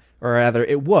done. Or rather,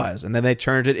 it was. And then they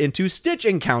turned it into Stitch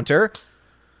Encounter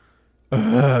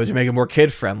to make it more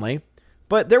kid-friendly.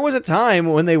 But there was a time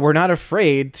when they were not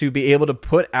afraid to be able to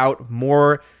put out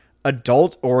more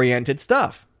adult-oriented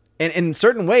stuff. And in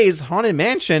certain ways, Haunted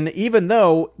Mansion, even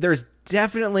though there's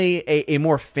definitely a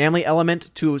more family element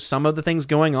to some of the things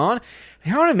going on,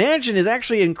 Haunted Mansion is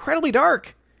actually incredibly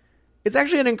dark. It's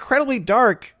actually an incredibly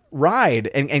dark ride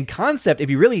and concept if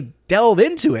you really delve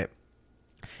into it.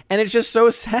 And it's just so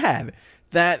sad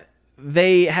that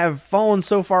they have fallen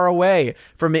so far away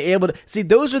from being able to... See,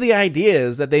 those are the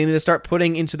ideas that they need to start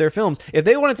putting into their films. If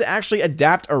they wanted to actually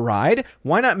adapt a ride,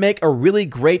 why not make a really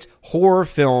great horror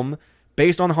film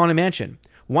based on the Haunted Mansion?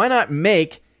 Why not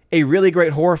make a really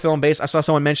great horror film based... I saw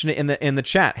someone mention it in the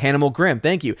chat. Hannibal Grimm,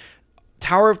 thank you.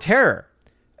 Tower of Terror.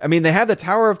 I mean, they have the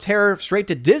Tower of Terror straight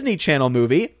to Disney Channel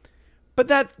movie, but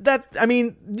that I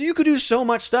mean, you could do so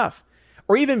much stuff.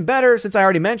 Or even better, since I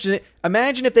already mentioned it,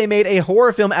 imagine if they made a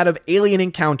horror film out of Alien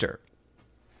Encounter.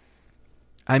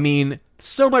 I mean,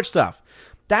 so much stuff.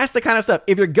 That's the kind of stuff.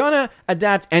 If you're gonna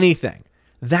adapt anything,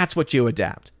 that's what you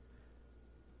adapt.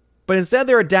 But instead,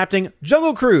 they're adapting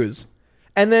Jungle Cruise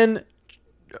and then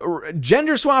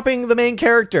gender swapping the main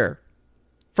character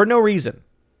for no reason,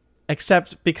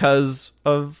 except because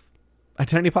of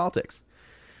identity politics.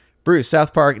 Bruce,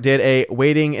 South Park did a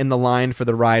waiting in the line for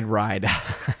the ride.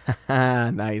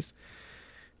 Nice.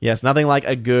 Yes, nothing like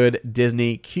a good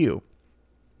Disney cue.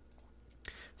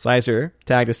 Slicer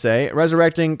tagged to say,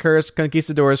 resurrecting cursed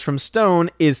conquistadors from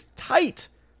stone is tight.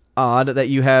 Odd that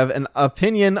you have an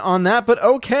opinion on that, but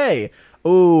okay.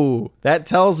 Ooh, that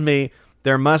tells me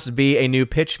there must be a new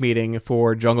pitch meeting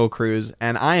for Jungle Cruise,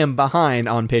 and I am behind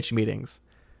on pitch meetings.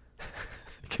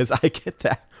 Because I get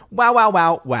that. Wow, wow,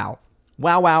 wow, wow.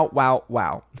 Wow, wow, wow,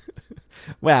 wow.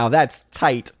 Wow, that's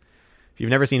tight. If you've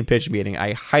never seen Pitch Meeting,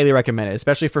 I highly recommend it,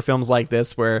 especially for films like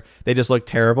this where they just look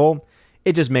terrible.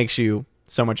 It just makes you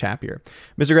so much happier.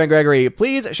 Mr. Grant Gregory,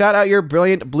 please shout out your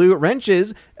brilliant blue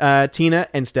wrenches, Tina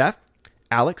and Steph,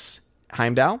 Alex,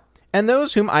 Heimdall, and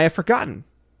those whom I have forgotten.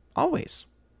 Always.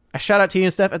 I shout out Tina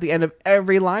and Steph at the end of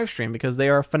every live stream because they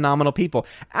are phenomenal people.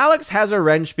 Alex has a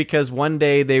wrench because one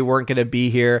day they weren't going to be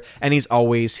here, and he's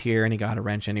always here, and he got a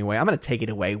wrench anyway. I'm going to take it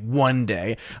away one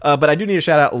day. But I do need to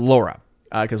shout out Laura,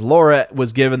 because Laura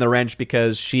was given the wrench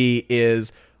because she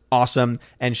is awesome,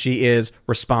 and she is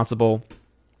responsible.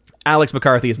 Alex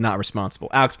McCarthy is not responsible.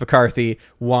 Alex McCarthy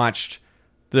watched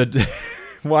the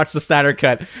Snyder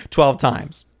Cut 12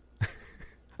 times.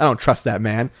 I don't trust that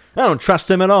man. I don't trust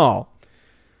him at all.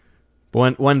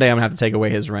 But one day I'm going to have to take away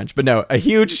his wrench. But no, a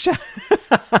huge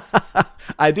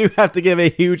I do have to give a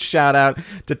huge shout out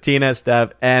to Tina,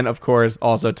 Steph, and of course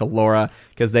also to Laura,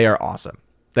 because they are awesome.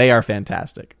 They are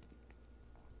fantastic.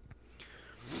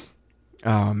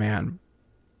 Oh, man.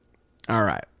 All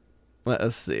right.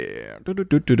 Let's see. By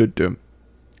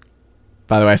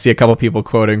the way, I see a couple people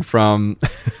quoting from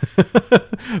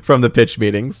from the pitch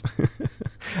meetings.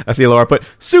 I see Laura put,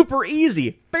 super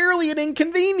easy, barely an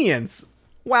inconvenience.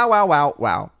 Wow, wow, wow,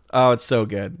 wow. Oh, it's so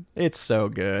good. It's so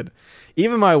good.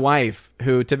 Even my wife,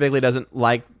 who typically doesn't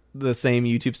like the same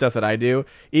YouTube stuff that I do,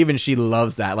 even she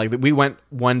loves that. Like, we went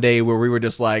one day where we were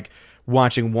just like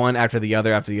watching one after the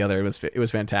other. It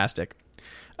was fantastic.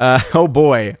 Oh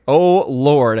boy. Oh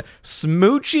Lord.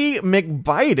 Smoochy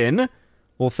McBiden.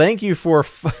 Well, thank you for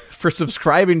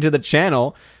subscribing to the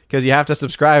channel, because you have to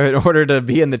subscribe in order to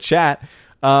be in the chat.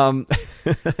 And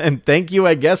thank you,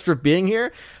 I guess, for being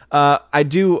here. I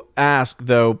do ask,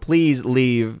 though, please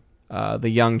leave the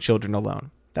young children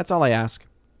alone. That's all I ask.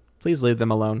 Please leave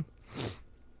them alone.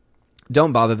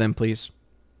 Don't bother them, please.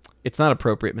 It's not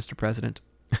appropriate, Mr. President.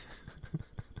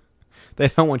 They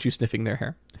don't want you sniffing their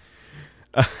hair.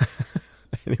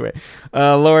 Anyway,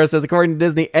 Laura says, according to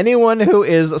Disney, anyone who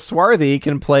is swarthy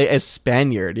can play a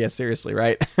Spaniard. Yeah, seriously,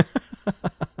 right?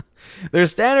 Their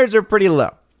standards are pretty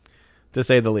low, to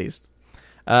say the least.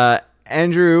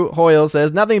 Andrew Hoyle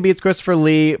says, nothing beats Christopher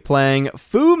Lee playing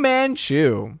Fu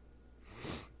Manchu.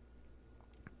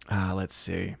 Let's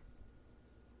see.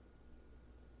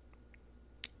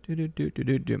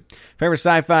 Favorite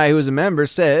Sci-Fi, who is a member,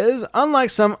 says, unlike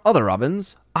some other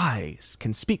Robins, I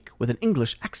can speak with an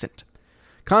English accent.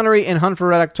 Connery in Hunt for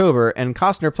Red October and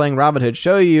Costner playing Robin Hood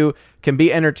show you can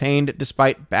be entertained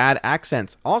despite bad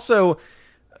accents. Also,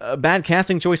 bad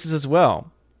casting choices as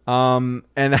well.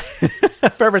 And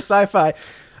Forever Sci-Fi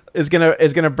is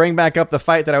gonna bring back up the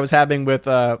fight that I was having with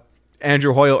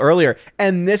Andrew Hoyle earlier,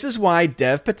 and this is why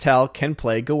Dev Patel can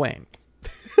play Gawain.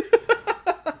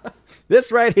 This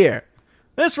right here.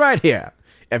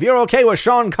 If you're okay with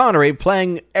Sean Connery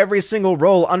playing every single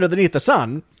role underneath the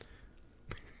sun,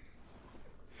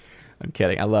 I'm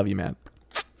kidding. I love you, man.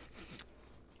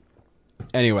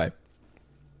 Anyway,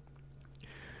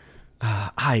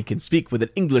 I can speak with an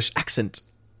English accent.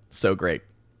 So great.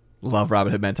 Love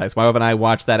Robin Hood Men Types. My wife and I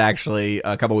watched that actually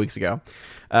a couple weeks ago.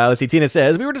 Let's see. Tina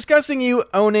says, we were discussing you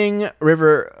owning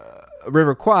River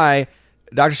Kwai,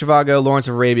 Dr. Zhivago, Lawrence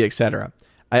of Arabia, etc.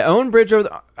 I own Bridge on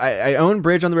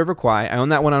the River Kwai. I own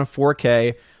that one on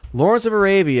 4K. Lawrence of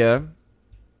Arabia,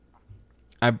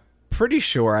 I'm pretty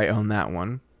sure I own that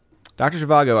one. Dr.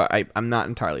 Zhivago, I'm not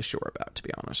entirely sure about, to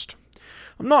be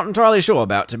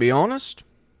honest.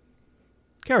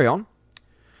 Carry on.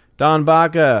 Don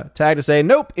Baca tagged to say,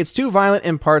 nope, it's too violent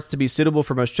in parts to be suitable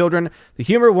for most children. The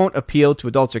humor won't appeal to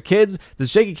adults or kids. The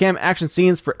shaky cam action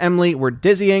scenes for Emily were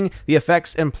dizzying. The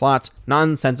effects and plot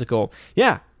nonsensical.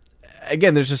 Yeah.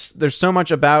 Again, there's so much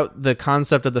about the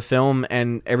concept of the film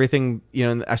and everything,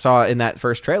 I saw in that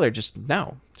first trailer. Just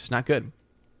not good.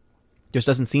 Just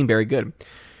doesn't seem very good.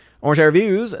 Orange Eye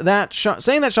Reviews that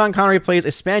saying that Sean Connery plays a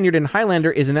Spaniard in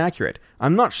Highlander is inaccurate.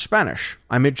 I'm not Spanish.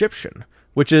 I'm Egyptian.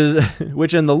 Which in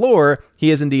the lore, he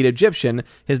is indeed Egyptian.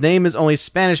 His name is only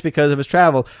Spanish because of his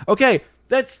travel. Okay,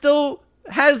 that still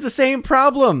has the same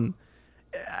problem.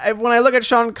 When I look at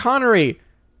Sean Connery,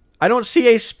 I don't see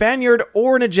a Spaniard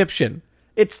or an Egyptian.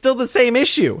 It's still the same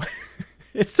issue.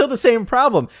 It's still the same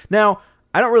problem. Now,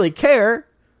 I don't really care,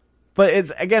 but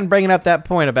it's, again, bringing up that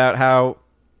point about how,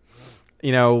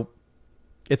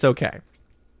 it's okay.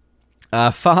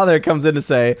 Father comes in to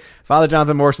say, Father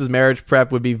Jonathan Morse's marriage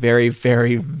prep would be very,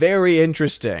 very, very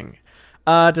interesting.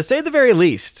 To say the very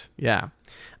least, yeah.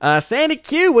 Sandy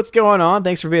Q, what's going on?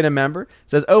 Thanks for being a member.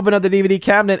 Says, open up the DVD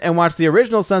cabinet and watch the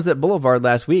original Sunset Boulevard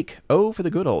last week. Oh, for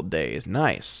the good old days.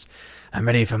 Nice. I'm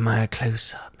ready for my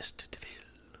close-up, Mr. DeVille.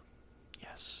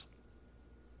 Yes.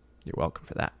 You're welcome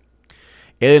for that.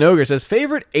 Alien Ogre says,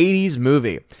 favorite 80s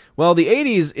movie? Well, the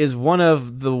 80s is one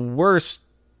of the worst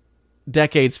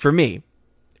decades for me.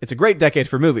 It's a great decade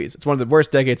for movies. It's one of the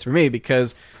worst decades for me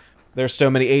because there's so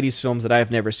many 80s films that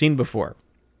I've never seen before.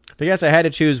 If I guess I had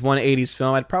to choose one 80s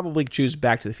film, I'd probably choose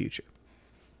Back to the Future.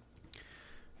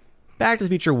 Back to the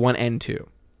Future 1 and 2.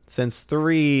 Since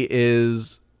 3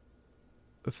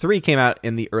 came out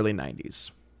in the early 90s,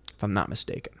 if I'm not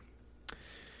mistaken.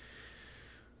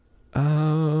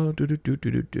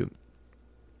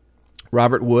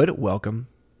 Robert Wood, welcome.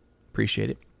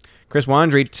 Appreciate it. Chris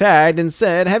Wandry tagged and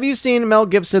said, have you seen Mel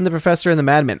Gibson, The Professor and the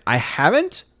Madman? I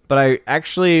haven't, but I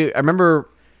remember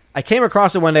I came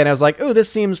across it one day and I was like, oh,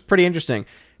 this seems pretty interesting.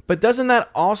 But is that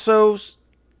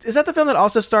the film that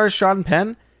also stars Sean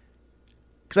Penn?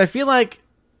 Because I feel like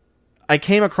I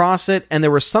came across it and there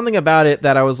was something about it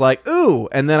that I was like, ooh,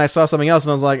 and then I saw something else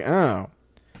and I was like, oh.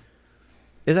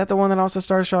 Is that the one that also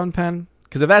stars Sean Penn?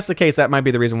 Because if that's the case, that might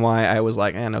be the reason why I was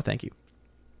like, no, thank you.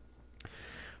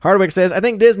 Hardwick says, I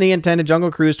think Disney intended Jungle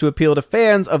Cruise to appeal to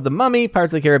fans of The Mummy,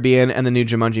 Pirates of the Caribbean, and the new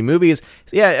Jumanji movies.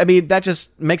 So yeah, I mean, that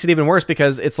just makes it even worse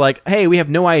because it's like, hey, we have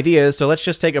no ideas, so let's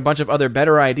just take a bunch of other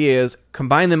better ideas,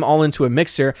 combine them all into a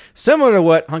mixer, similar to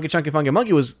what Hunky Chunky Funky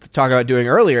Monkey was talking about doing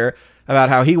earlier, about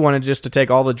how he wanted just to take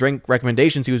all the drink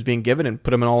recommendations he was being given and put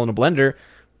them all in a blender.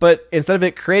 But instead of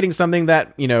it creating something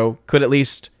that, could at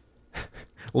least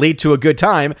lead to a good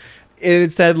time, it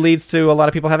instead leads to a lot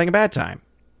of people having a bad time.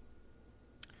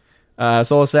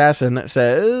 Soul Assassin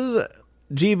says,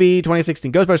 GB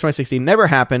 2016, Ghostbusters 2016 never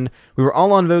happened. We were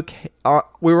all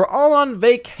on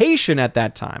vacation at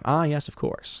that time. Ah, yes, of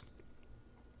course.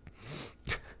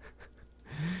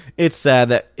 It's sad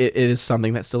that it is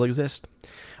something that still exists.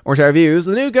 Orange Eye Reviews,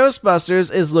 the new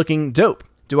Ghostbusters is looking dope.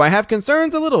 Do I have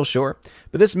concerns? A little, sure.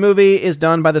 But this movie is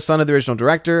done by the son of the original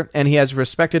director, and he has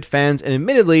respected fans and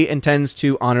admittedly intends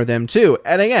to honor them too.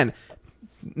 And again,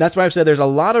 that's why I've said there's a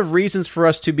lot of reasons for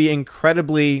us to be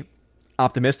incredibly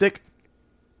optimistic.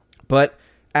 But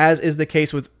as is the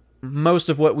case with most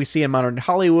of what we see in modern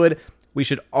Hollywood, we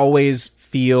should always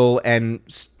feel and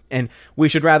we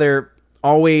should rather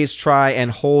always try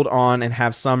and hold on and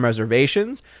have some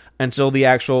reservations until the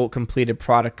actual completed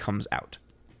product comes out.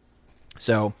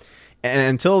 So, and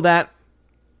until that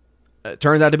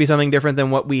turns out to be something different than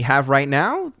what we have right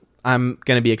now, I'm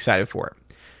going to be excited for it.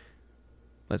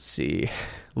 Let's see.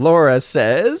 Laura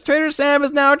says, Trader Sam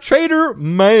is now Trader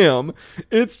Ma'am.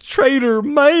 It's Trader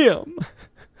Ma'am.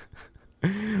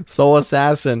 Soul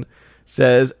Assassin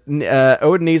says,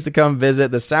 Odin needs to come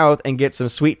visit the South and get some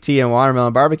sweet tea and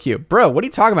watermelon barbecue. Bro, what are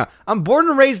you talking about? I'm born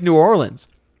and raised in New Orleans.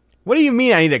 What do you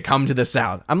mean I need to come to the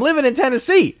South? I'm living in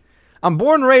Tennessee. I'm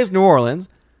born and raised in New Orleans.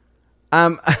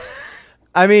 I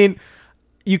mean,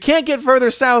 you can't get further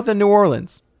south than New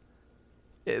Orleans.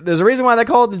 There's a reason why they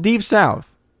call it the Deep South.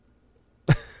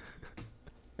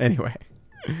 Anyway.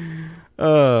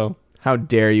 Oh, how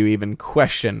dare you even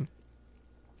question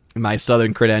my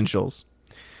Southern credentials.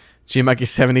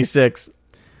 GMonkey76.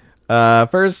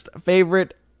 First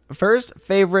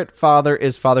favorite father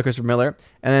is Father Christopher Miller.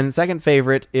 And then second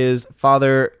favorite is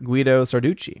Father Guido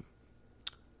Sarducci.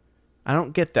 I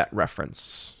don't get that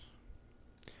reference.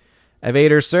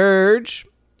 Evader Surge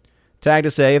tagged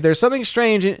to say, if there's something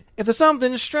strange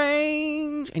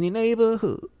in your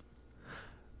neighborhood,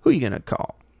 who are you going to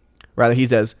call? Rather, he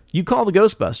says, you call the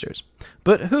Ghostbusters.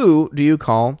 But who do you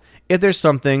call if there's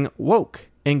something woke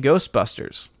in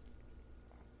Ghostbusters?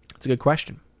 That's a good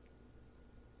question.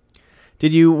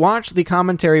 Did you watch the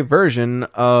commentary version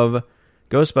of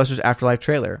Ghostbusters Afterlife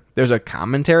trailer? There's a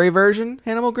commentary version,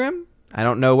 Hannibal Grimm? I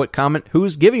don't know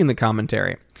who's giving the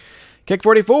commentary.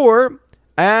 Kick44,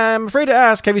 I'm afraid to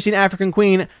ask, have you seen African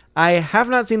Queen? I have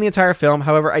not seen the entire film.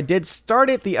 However, I did start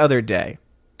it the other day.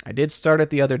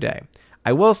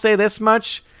 I will say this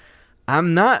much.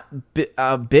 I'm not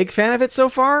a big fan of it so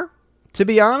far, to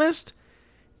be honest.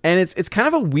 And it's kind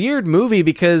of a weird movie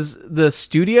because the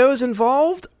studios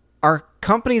involved are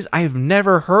companies I've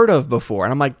never heard of before.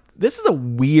 And I'm like, this is a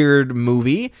weird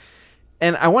movie.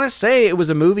 And I want to say it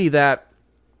was a movie that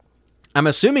I'm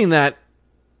assuming that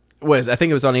I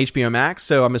think it was on HBO Max.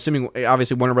 So I'm assuming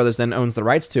obviously Warner Brothers then owns the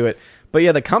rights to it. But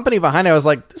yeah, the company behind it, I was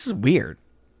like, this is weird.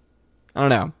 I don't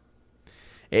know.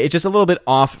 It's just a little bit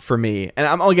off for me. And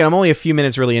I'm only a few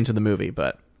minutes really into the movie,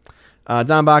 but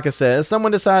Don Baca says,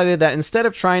 someone decided that instead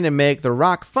of trying to make The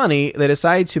Rock funny, they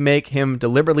decided to make him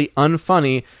deliberately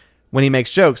unfunny when he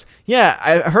makes jokes. Yeah,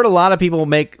 I heard a lot of people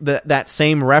make that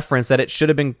same reference that it should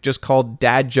have been just called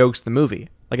Dad Jokes the Movie.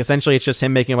 Like, essentially, it's just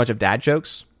him making a bunch of dad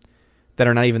jokes that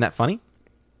are not even that funny,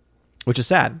 which is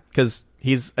sad, because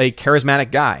he's a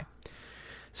charismatic guy.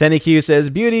 Sandy Q says,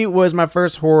 Beauty was my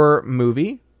first horror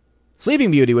movie.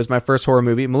 Sleeping Beauty was my first horror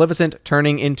movie. Maleficent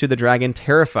turning into the dragon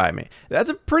terrified me.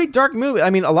 That's a pretty dark movie. I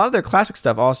mean, a lot of their classic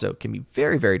stuff also can be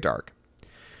very, very dark.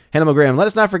 Hannibal Graham, let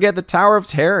us not forget the Tower of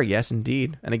Terror. Yes,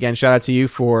 indeed. And again, shout out to you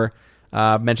for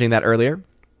mentioning that earlier.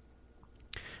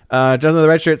 Jonathan the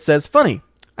Red Shirt says, funny.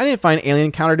 I didn't find Alien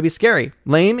Encounter to be scary.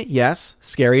 Lame, yes.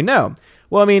 Scary, no.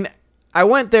 Well, I mean, I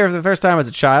went there for the first time as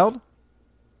a child.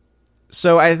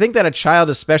 So I think that a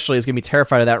child especially is going to be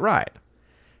terrified of that ride.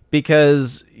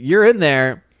 Because you're in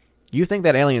there, you think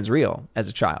that alien's real as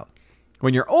a child.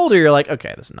 When you're older, you're like,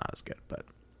 okay, this is not as good. But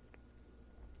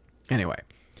anyway.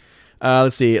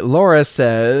 Let's see. Laura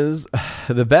says,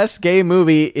 the best gay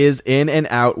movie is In and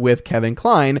Out with Kevin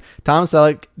Kline, Tom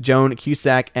Selleck, Joan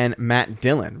Cusack, and Matt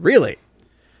Dillon. Really?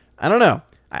 I don't know.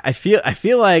 I feel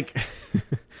like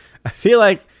I feel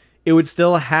like it would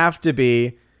still have to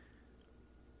be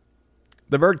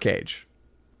The Birdcage.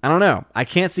 I don't know. I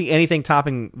can't see anything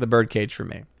topping The Birdcage for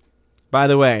me. By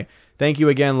the way, thank you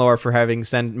again, Laura, for having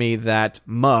sent me that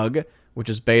mug, which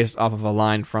is based off of a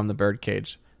line from The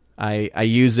Birdcage. I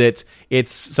use it.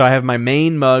 So I have my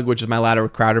main mug, which is my Ladder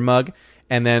with Crowder mug,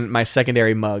 and then my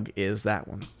secondary mug is that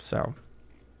one. So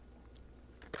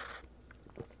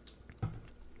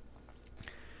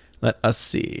let us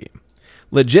see.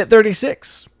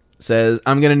 Legit36 says,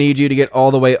 I'm going to need you to get all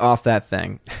the way off that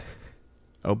thing.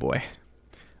 Oh, boy.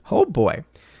 Oh, boy.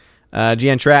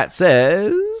 GN Trat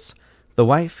says, the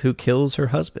wife who kills her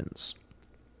husbands.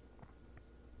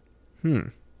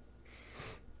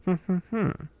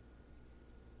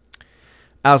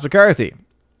 Alice McCarthy.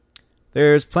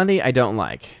 There's plenty I don't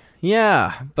like.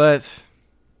 Yeah, but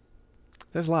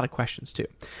there's a lot of questions, too.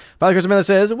 Father Chris Miller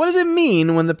says, what does it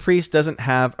mean when the priest doesn't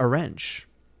have a wrench?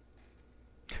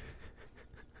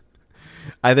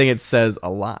 I think it says a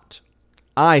lot.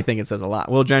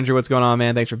 Will Ginger, what's going on,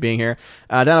 man? Thanks for being here.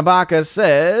 Donna Baca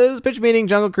says, pitch meeting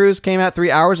Jungle Cruise came out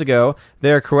 3 hours ago.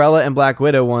 Their Cruella and Black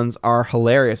Widow ones are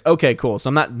hilarious. Okay, cool. So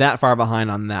I'm not that far behind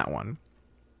on that one.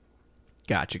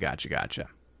 Gotcha.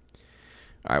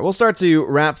 All right, we'll start to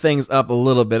wrap things up a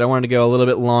little bit. I wanted to go a little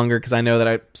bit longer because I know that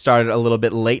I started a little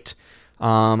bit late.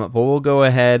 But we'll go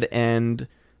ahead and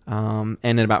end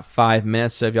in about 5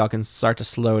 minutes, so if y'all can start to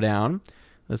slow down.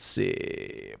 Let's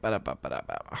see.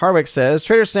 Harwick says,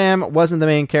 Trader Sam wasn't the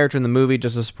main character in the movie,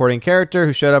 just a supporting character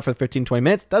who showed up for 15-20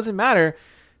 minutes. Doesn't matter.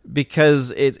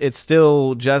 because it's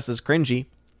still just as cringy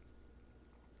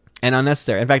and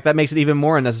unnecessary. In fact, that makes it even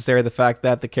more unnecessary, the fact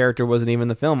that the character wasn't even in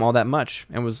the film all that much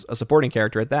and was a supporting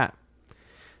character at that.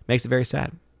 Makes it very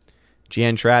sad.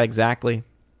 GN Trad, exactly.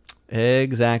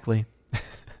 Exactly.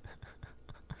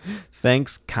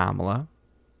 Thanks, Kamala.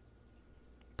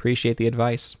 Appreciate the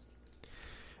advice.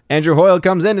 Andrew Hoyle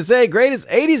comes in to say, greatest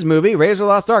 80s movie, Raiders of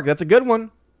the Lost Ark. That's a good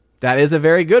one. That is a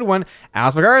very good one.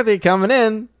 Alice McCarthy coming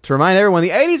in to remind everyone the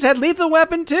 80s had Lethal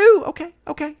Weapon too. Okay.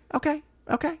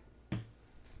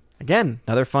 Again,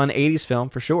 another fun 80s film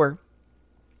for sure.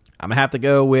 I'm going to have to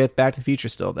go with Back to the Future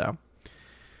still, though.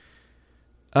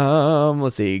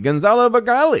 Let's see. Gonzalo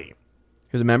Bagali,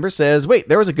 who's a member, says, wait,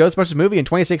 there was a Ghostbusters movie in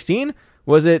 2016?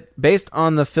 Was it based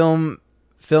on the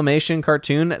Filmation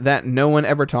cartoon that no one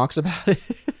ever talks about?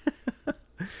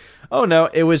 Oh, no,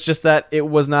 it was just that it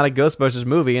was not a Ghostbusters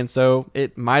movie, and so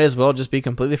it might as well just be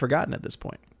completely forgotten at this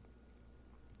point.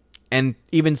 And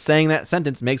even saying that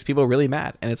sentence makes people really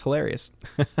mad, and it's hilarious.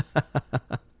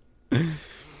 All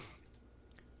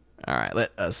right,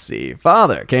 let us see.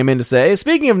 Father came in to say,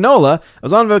 speaking of NOLA,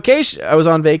 I was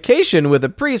on vacation with a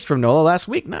priest from NOLA last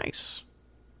week. Nice.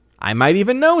 I might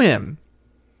even know him.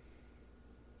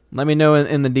 Let me know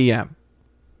in the DM.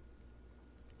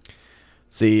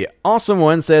 See, Awesome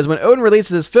One says, when Odin releases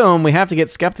his film, we have to get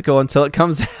skeptical until it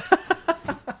comes out.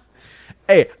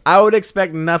 Hey, I would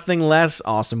expect nothing less,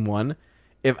 Awesome One.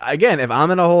 If I'm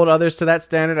going to hold others to that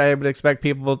standard, I would expect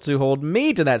people to hold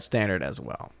me to that standard as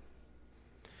well.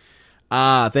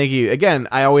 Thank you. Again,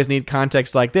 I always need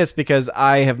context like this because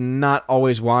I have not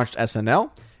always watched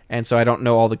SNL, and so I don't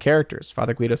know all the characters.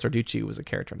 Father Guido Sarducci was a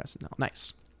character in SNL.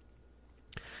 Nice.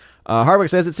 Hardwick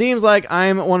says, it seems like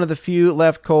I'm one of the few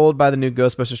left cold by the new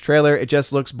Ghostbusters trailer. It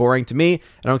just looks boring to me.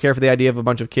 I don't care for the idea of a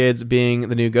bunch of kids being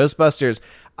the new Ghostbusters.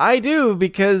 I do,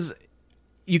 because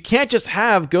you can't just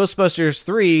have Ghostbusters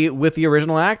 3 with the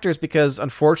original actors, because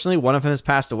unfortunately one of them has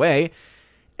passed away,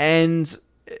 and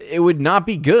it would not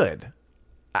be good.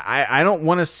 I don't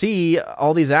want to see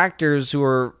all these actors who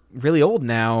are really old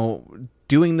now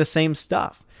doing the same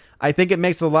stuff. I think it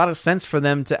makes a lot of sense for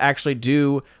them to actually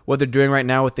do what they're doing right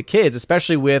now with the kids,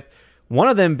 especially with one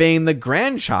of them being the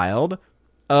grandchild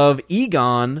of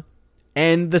Egon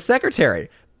and the secretary.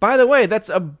 By the way, that's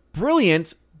a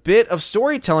brilliant bit of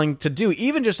storytelling to do,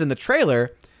 even just in the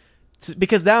trailer,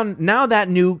 because now that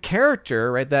new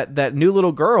character, right, that new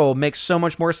little girl makes so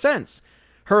much more sense.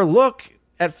 Her look,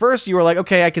 at first you were like,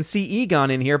 okay, I can see Egon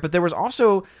in here, but there was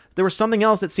something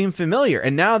else that seemed familiar.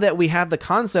 And now that we have the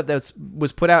concept that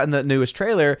was put out in the newest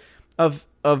trailer of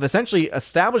essentially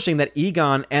establishing that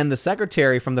Egon and the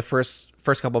secretary from the first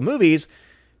couple of movies,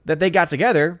 that they got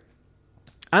together,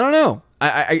 I don't know.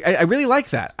 I really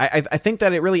like that. I think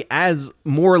that it really adds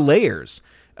more layers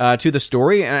to the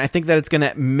story, and I think that it's going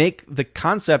to make the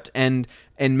concept and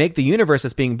make the universe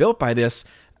that's being built by this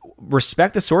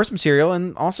respect the source material,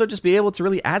 and also just be able to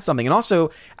really add something. And also,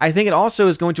 I think it also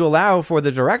is going to allow for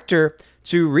the director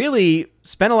to really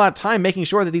spend a lot of time making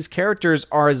sure that these characters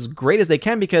are as great as they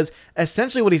can, because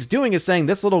essentially what he's doing is saying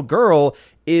this little girl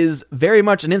is very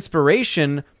much an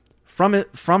inspiration from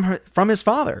his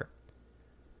father.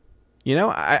 You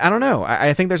know, I don't know.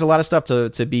 I think there's a lot of stuff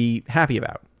to be happy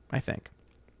about, I think.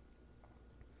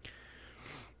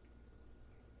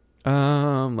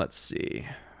 Let's see.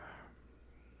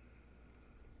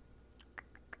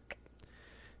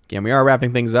 Again, we are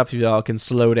wrapping things up. If you all can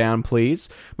slow down, please.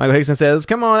 Michael Hickson says,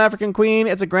 come on, African Queen.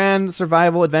 It's a grand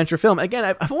survival adventure film. Again,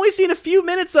 I've only seen a few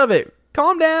minutes of it.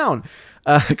 Calm down.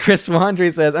 Chris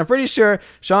Wandry says, I'm pretty sure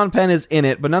Sean Penn is in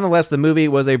it, but nonetheless, the movie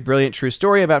was a brilliant true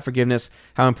story about forgiveness,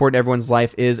 how important everyone's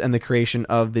life is, and the creation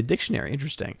of the dictionary.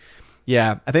 Interesting.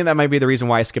 Yeah, I think that might be the reason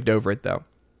why I skipped over it, though.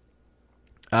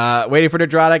 Waiting for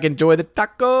Nadrotic. Enjoy the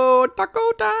taco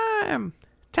time.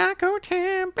 Taco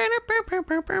time.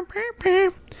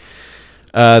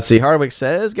 Let's see. Hardwick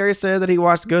says, Gary said that he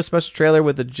watched the Ghostbusters trailer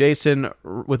with the Jason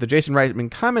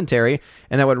Reitman commentary,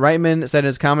 and that what Reitman said in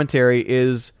his commentary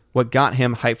is what got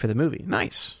him hyped for the movie.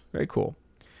 Nice. Very cool.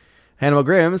 Hannibal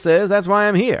Grimm says, that's why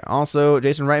I'm here. Also,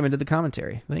 Jason Reitman did the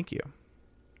commentary. Thank you.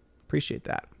 Appreciate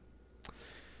that.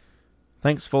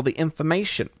 Thanks for the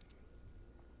information.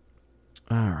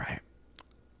 All right.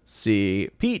 Let's see.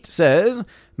 Pete says,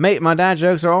 mate, my dad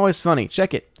jokes are always funny.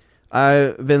 Check it.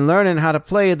 I've been learning how to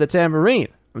play the tambourine.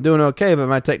 I'm doing okay, but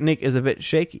my technique is a bit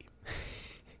shaky.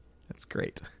 That's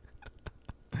great.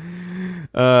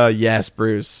 Yes,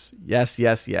 Bruce.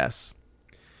 Yes.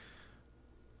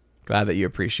 Glad that you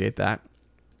appreciate that.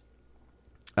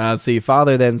 Let's see.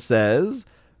 Father then says,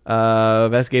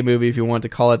 Best gay movie, if you want to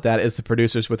call it that, is The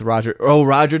Producers with Roger. Oh,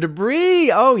 Roger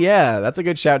Debris. Oh, yeah. That's a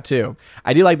good shout, too.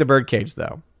 I do like The Birdcage,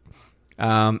 though.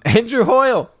 Andrew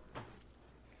Hoyle.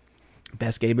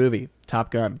 Best gay movie,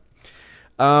 Top Gun.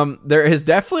 There is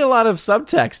definitely a lot of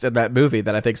subtext in that movie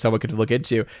that I think someone could look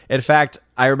into. In fact,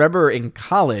 I remember in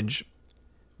college,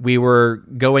 we were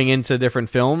going into different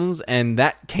films, and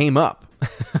that came up.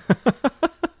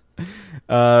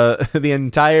 The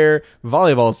entire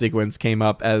volleyball sequence came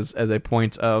up as a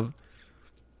point of,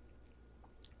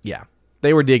 yeah,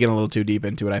 they were digging a little too deep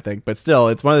into it, I think. But still,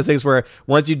 it's one of those things where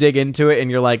once you dig into it and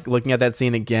you're like looking at that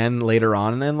scene again later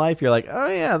on in life, you're like, oh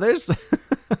yeah, there's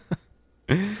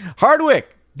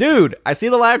Hardwick, dude. I see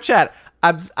the live chat.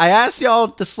 I asked y'all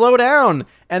to slow down,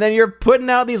 and then you're putting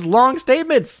out these long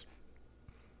statements.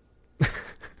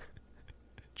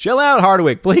 Chill out,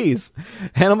 Hardwick, please.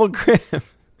 Hannibal Grimm.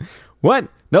 What?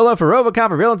 No love for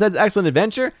RoboCop or Real Ted's Excellent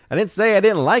Adventure? I didn't say I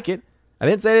didn't like it. I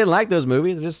didn't say I didn't like those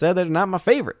movies. I just said they're not my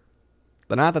favorite.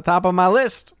 They're not at the top of my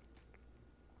list.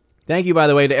 Thank you, by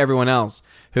the way, to everyone else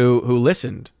who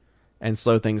listened and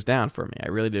slowed things down for me. I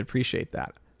really did appreciate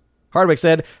that. Hardwick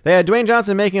said, they had Dwayne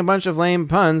Johnson making a bunch of lame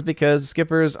puns because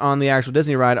skippers on the actual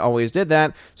Disney ride always did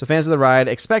that, so fans of the ride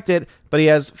expect it, but he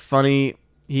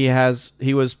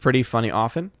was pretty funny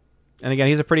often. And again,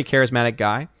 he's a pretty charismatic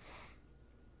guy.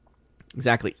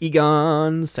 Exactly.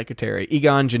 Egon's secretary.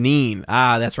 Egon Janine.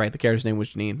 Ah, that's right. The character's name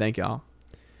was Janine. Thank y'all.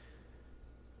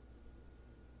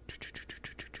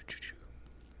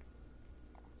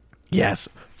 Yes.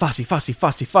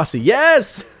 Fosse.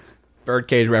 Yes!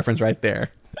 Birdcage reference right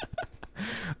there.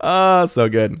 Oh, so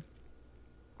good.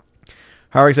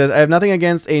 Howard says, I have nothing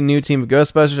against a new team of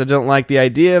Ghostbusters. I don't like the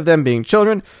idea of them being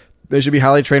children. They should be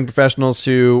highly trained professionals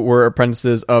who were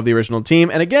apprentices of the original team.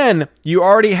 And again, you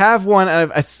already have one.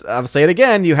 I'll say it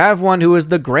again. You have one who is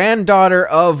the granddaughter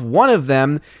of one of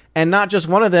them. And not just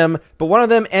one of them, but one of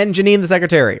them and Janine the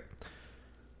secretary.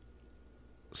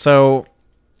 So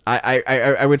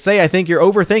I would say I think you're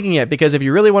overthinking it. Because if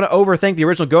you really want to overthink the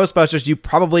original Ghostbusters, you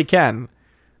probably can.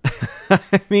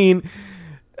 I mean,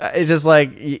 it's just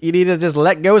like you need to just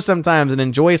let go sometimes and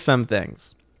enjoy some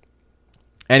things.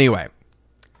 Anyway.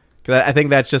 Because I think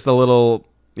that's just a little,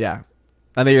 yeah.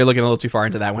 I think you're looking a little too far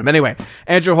into that one. But anyway,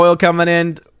 Andrew Hoyle coming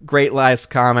in. Great last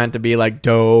comment to be like,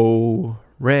 Do,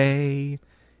 Re,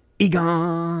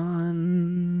 Egon.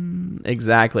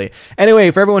 Exactly.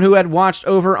 Anyway, for everyone who had watched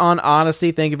over on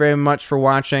Odyssey, thank you very much for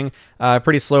watching.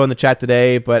 Pretty slow in the chat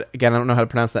today, but again, I don't know how to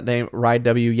pronounce that name. Ride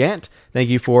W. Yant. Thank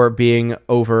you for being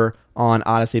over on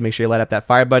Odyssey. Make sure you light up that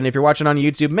fire button. If you're watching on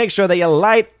YouTube, make sure that you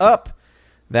light up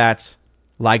that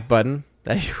like button.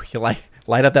 That you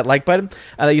light up that like button.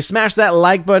 That you smash that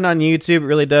like button on YouTube. It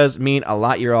really does mean a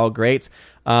lot. You're all great.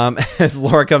 As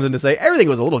Laura comes in to say, everything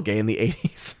was a little gay in the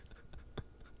 80s.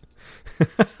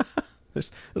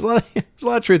 There's a lot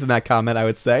of truth in that comment, I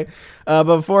would say. But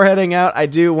before heading out, I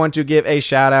do want to give a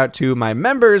shout out to my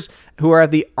members who are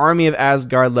at the Army of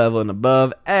Asgard level and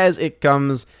above, as it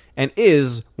comes and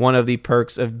is one of the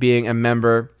perks of being a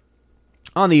member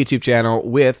on the YouTube channel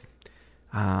with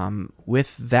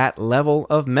that level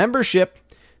of membership.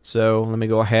 So let me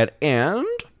go ahead and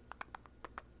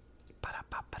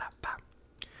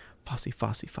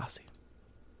Fosse.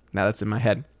 Now that's in my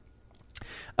head.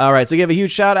 All right, so give a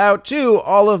huge shout out to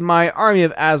all of my Army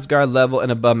of Asgard level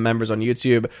and above members on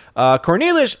YouTube.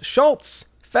 Cornelius Schultz,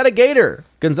 Feta Gator,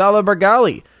 Gonzalo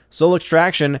Bergali, Soul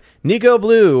Extraction, Nico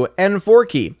Blue, N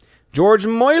Forky, George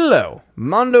Moilo,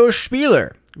 Mondo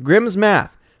Spieler, Grimm's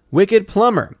Math, Wicked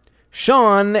Plumber,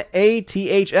 Sean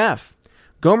ATHF,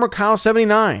 Gomer Kyle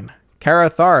 79, Kara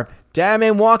Tharp,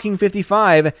 Damn Walking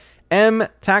 55, M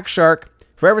Tack Shark,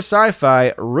 Forever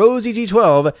Sci-Fi, Rosie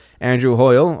G12, Andrew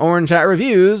Hoyle, Orange Chat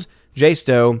Reviews, J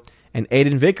Stowe, and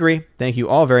Aiden Vickery. Thank you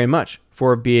all very much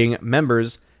for being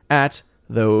members at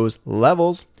those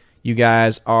levels. You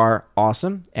guys are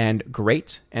awesome and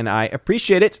great, and I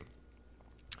appreciate it.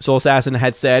 Soul Assassin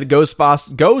had said,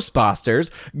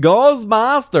 Ghostbusters,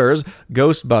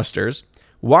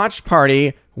 watch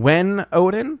party when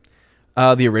Odin?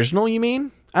 The original, you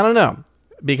mean? I don't know.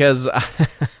 Because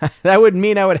that would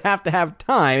mean I would have to have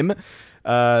time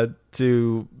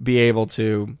to be able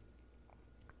to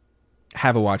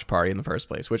have a watch party in the first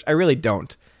place, which I really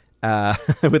don't.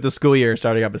 With the school year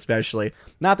starting up especially.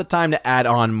 Not the time to add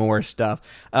on more stuff.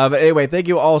 But anyway, thank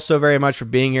you all so very much for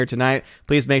being here tonight.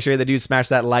 Please make sure that you smash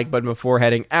that like button before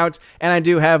heading out. And I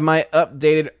do have my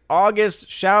updated August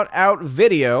shout-out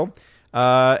video.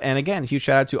 And again, huge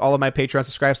shout out to all of my Patreon,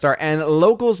 Subscribe Star, and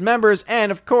Locals members.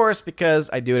 And of course,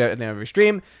 because I do it at the end of every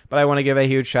stream, but I want to give a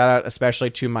huge shout out especially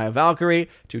to my Valkyrie,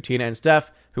 to Tina and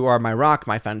Steph, who are my rock,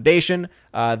 my foundation.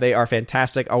 They are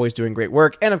fantastic, always doing great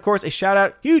work. And of course,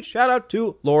 huge shout out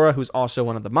to Laura, who's also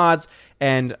one of the mods,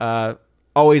 and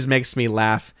always makes me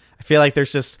laugh. I feel like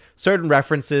there's just certain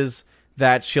references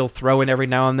that she'll throw in every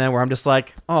now and then where I'm just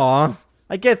like, aw,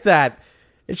 I get that.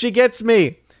 And she gets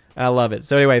me. I love it.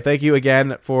 So anyway, thank you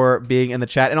again for being in the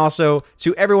chat. And also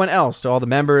to everyone else, to all the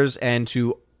members and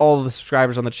to all the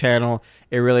subscribers on the channel.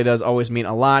 It really does always mean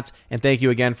a lot. And thank you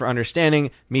again for understanding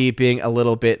me being a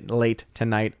little bit late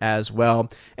tonight as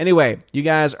well. Anyway, you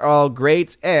guys are all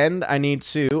great. And I need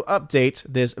to update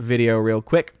this video real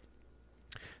quick.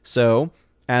 So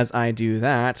as I do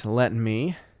that, let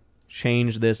me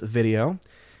change this video,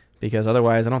 because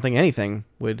otherwise I don't think anything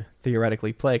would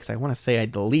theoretically play, because I want to say I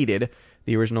deleted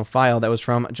the original file that was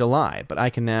from July, but I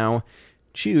can now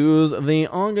choose the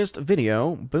August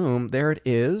video. Boom, there it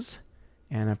is,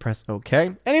 and I press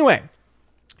OK. Anyway,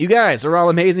 you guys are all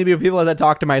amazing people as I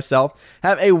talk to myself.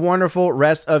 Have a wonderful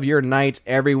rest of your night,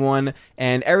 everyone,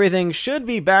 and everything should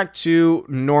be back to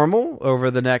normal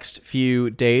over the next few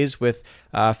days with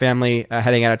family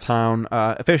heading out of town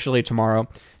officially tomorrow,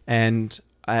 and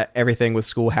everything with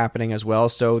school happening as well.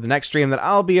 So the next stream that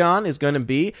I'll be on is going to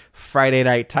be Friday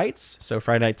Night Tights. So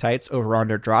Friday Night Tights over on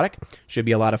Nerdrotic. Should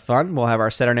be a lot of fun. We'll have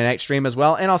our Saturday night stream as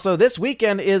well. And also this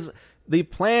weekend is the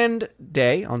planned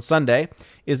day, on Sunday,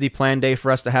 is the planned day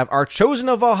for us to have our Chosen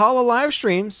of Valhalla live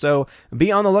stream. So be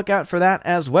on the lookout for that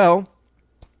as well.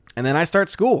 And then I start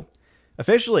school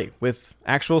officially with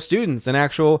actual students and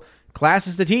actual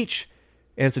classes to teach.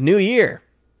 And it's a new year.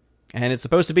 And it's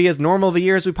supposed to be as normal of a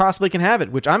year as we possibly can have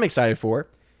it, which I'm excited for.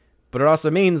 But it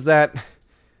also means that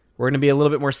we're going to be a little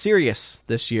bit more serious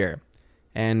this year.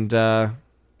 And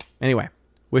anyway,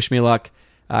 wish me luck.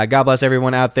 God bless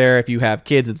everyone out there. If you have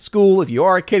kids in school, if you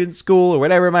are a kid in school, or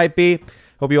whatever it might be,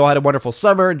 hope you all had a wonderful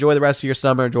summer. Enjoy the rest of your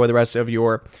summer. Enjoy the rest of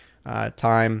your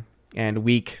time and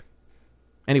week.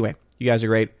 Anyway, you guys are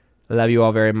great. I love you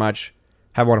all very much.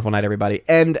 Have a wonderful night, everybody.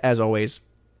 And as always,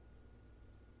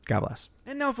 God bless.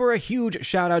 And now for a huge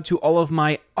shout out to all of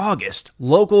my August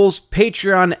Locals,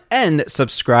 Patreon, and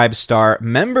Subscribe Star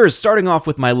members. Starting off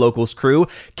with my Locals crew: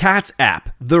 Cats App,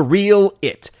 The Real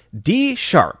It, D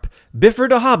Sharp, Biffer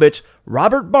the Hobbit,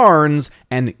 Robert Barnes,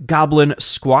 and Goblin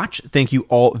Squatch. Thank you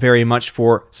all very much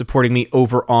for supporting me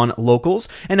over on Locals.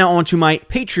 And now on to my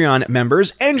Patreon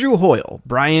members: Andrew Hoyle,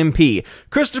 Brian P.,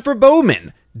 Christopher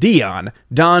Bowman, Dion,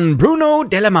 Don Bruno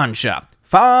de la Mancha,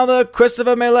 Father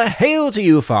Christopher Miller, hail to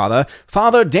you, Father.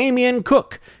 Father Damian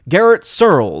Cook, Garrett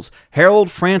Searles,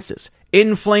 Harold Francis,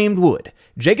 Inflamed Wood,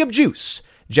 Jacob Juice,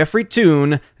 Jeffrey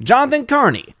Toone, Jonathan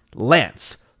Carney,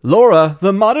 Lance, Laura,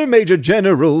 the Modern Major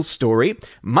General's Story,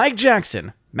 Mike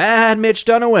Jackson, Mad Mitch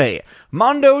Dunaway,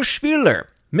 Mondo Spieler,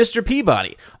 Mr.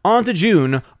 Peabody, On to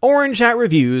June, Orange Hat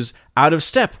Reviews, Out of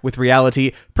Step with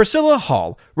Reality, Priscilla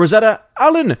Hall, Rosetta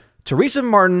Allen, Teresa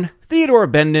Martin, Theodore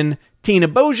Benden, Tina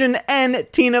Bojan, and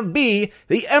Tina B.,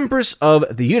 the Empress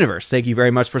of the Universe. Thank you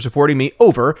very much for supporting me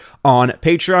over on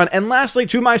Patreon. And lastly,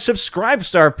 to my Subscribe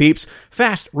Star peeps: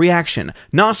 Fast Reaction,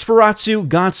 Nosferatu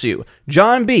Gatsu,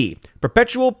 John B.,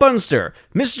 Perpetual Punster,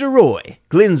 Mr. Roy,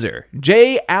 Glinzer,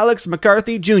 J. Alex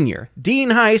McCarthy Jr., Dean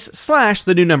Heiss /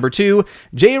 the new number 2,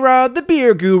 J-Rod the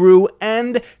Beer Guru,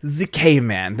 and ZK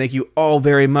Man. Thank you all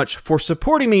very much for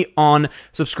supporting me on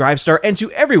Subscribe Star, and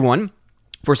to everyone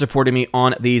for supporting me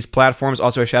on these platforms.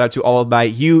 Also, a shout out to all of my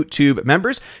YouTube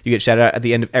members. You get shouted out at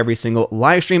the end of every single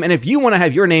live stream. And if you want to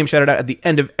have your name shouted out at the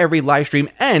end of every live stream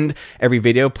and every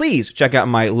video, please check out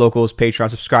my Locals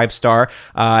Patreon Subscribe Star.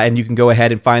 And you can go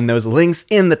ahead and find those links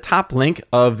in the top link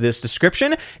of this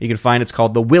description. You can find it's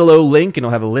called the Willow link, and it'll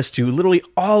have a list to literally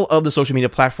all of the social media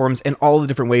platforms and all the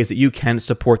different ways that you can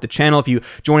support the channel. If you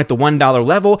join at the $1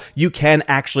 level, you can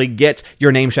actually get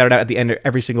your name shouted out at the end of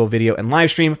every single video and live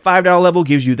stream. $5 level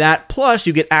gives you that, plus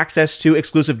you get access to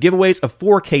exclusive giveaways of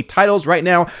 4K titles. Right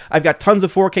now, I've got tons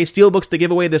of 4K steelbooks to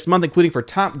give away this month, including for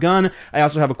Top Gun. I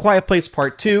also have A Quiet Place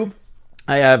Part 2.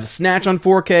 I have Snatch on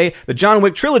 4K, the John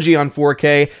Wick trilogy on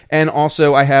 4K, and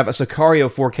also I have a Sicario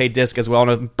 4K disc as well,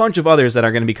 and a bunch of others that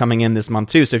are going to be coming in this month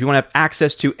too. So if you want to have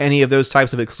access to any of those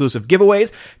types of exclusive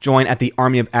giveaways, join at the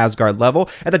Army of Asgard level.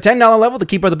 At the $10 level, the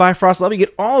Keeper of the Bifrost level, you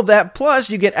get all of that, plus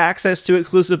you get access to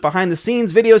exclusive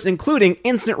behind-the-scenes videos, including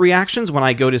instant reactions when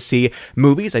I go to see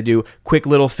movies. I do quick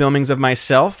little filmings of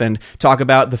myself and talk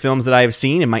about the films that I have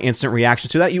seen and my instant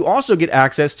reactions to that. You also get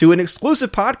access to an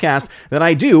exclusive podcast that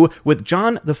I do with John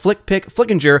the Flick Pick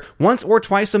Flickinger once or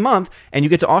twice a month, and you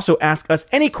get to also ask us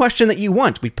any question that you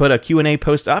want. We put a Q&A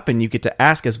post up, and you get to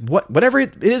ask us whatever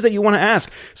it is that you want to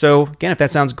ask. So again, if that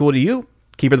sounds cool to you,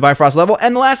 Keeper of the Bifrost level.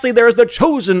 And lastly, there is the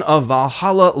Chosen of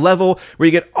Valhalla level, where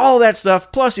you get all that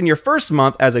stuff. Plus, in your first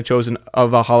month as a Chosen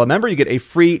of Valhalla member, you get a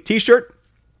free t-shirt,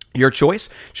 your choice.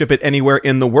 Ship it anywhere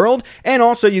in the world. And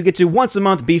also, you get to once a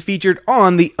month be featured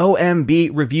on the OMB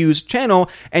Reviews channel,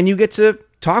 and you get to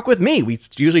talk with me. We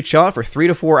usually chill out for 3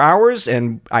 to 4 hours,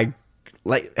 and I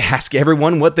ask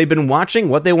everyone what they've been watching,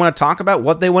 what they want to talk about,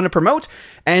 what they want to promote,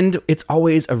 and it's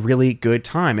always a really good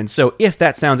time. And so if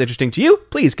that sounds interesting to you,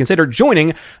 please consider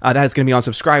joining. That is going to be on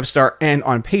Subscribestar and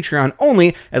on Patreon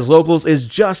only, as Locals is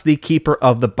just the Keeper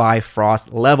of the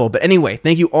Bifrost level. But anyway,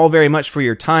 thank you all very much for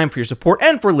your time, for your support,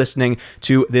 and for listening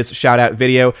to this shout-out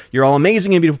video. You're all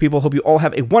amazing and beautiful people. Hope you all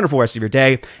have a wonderful rest of your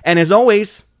day. And as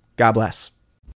always, God bless.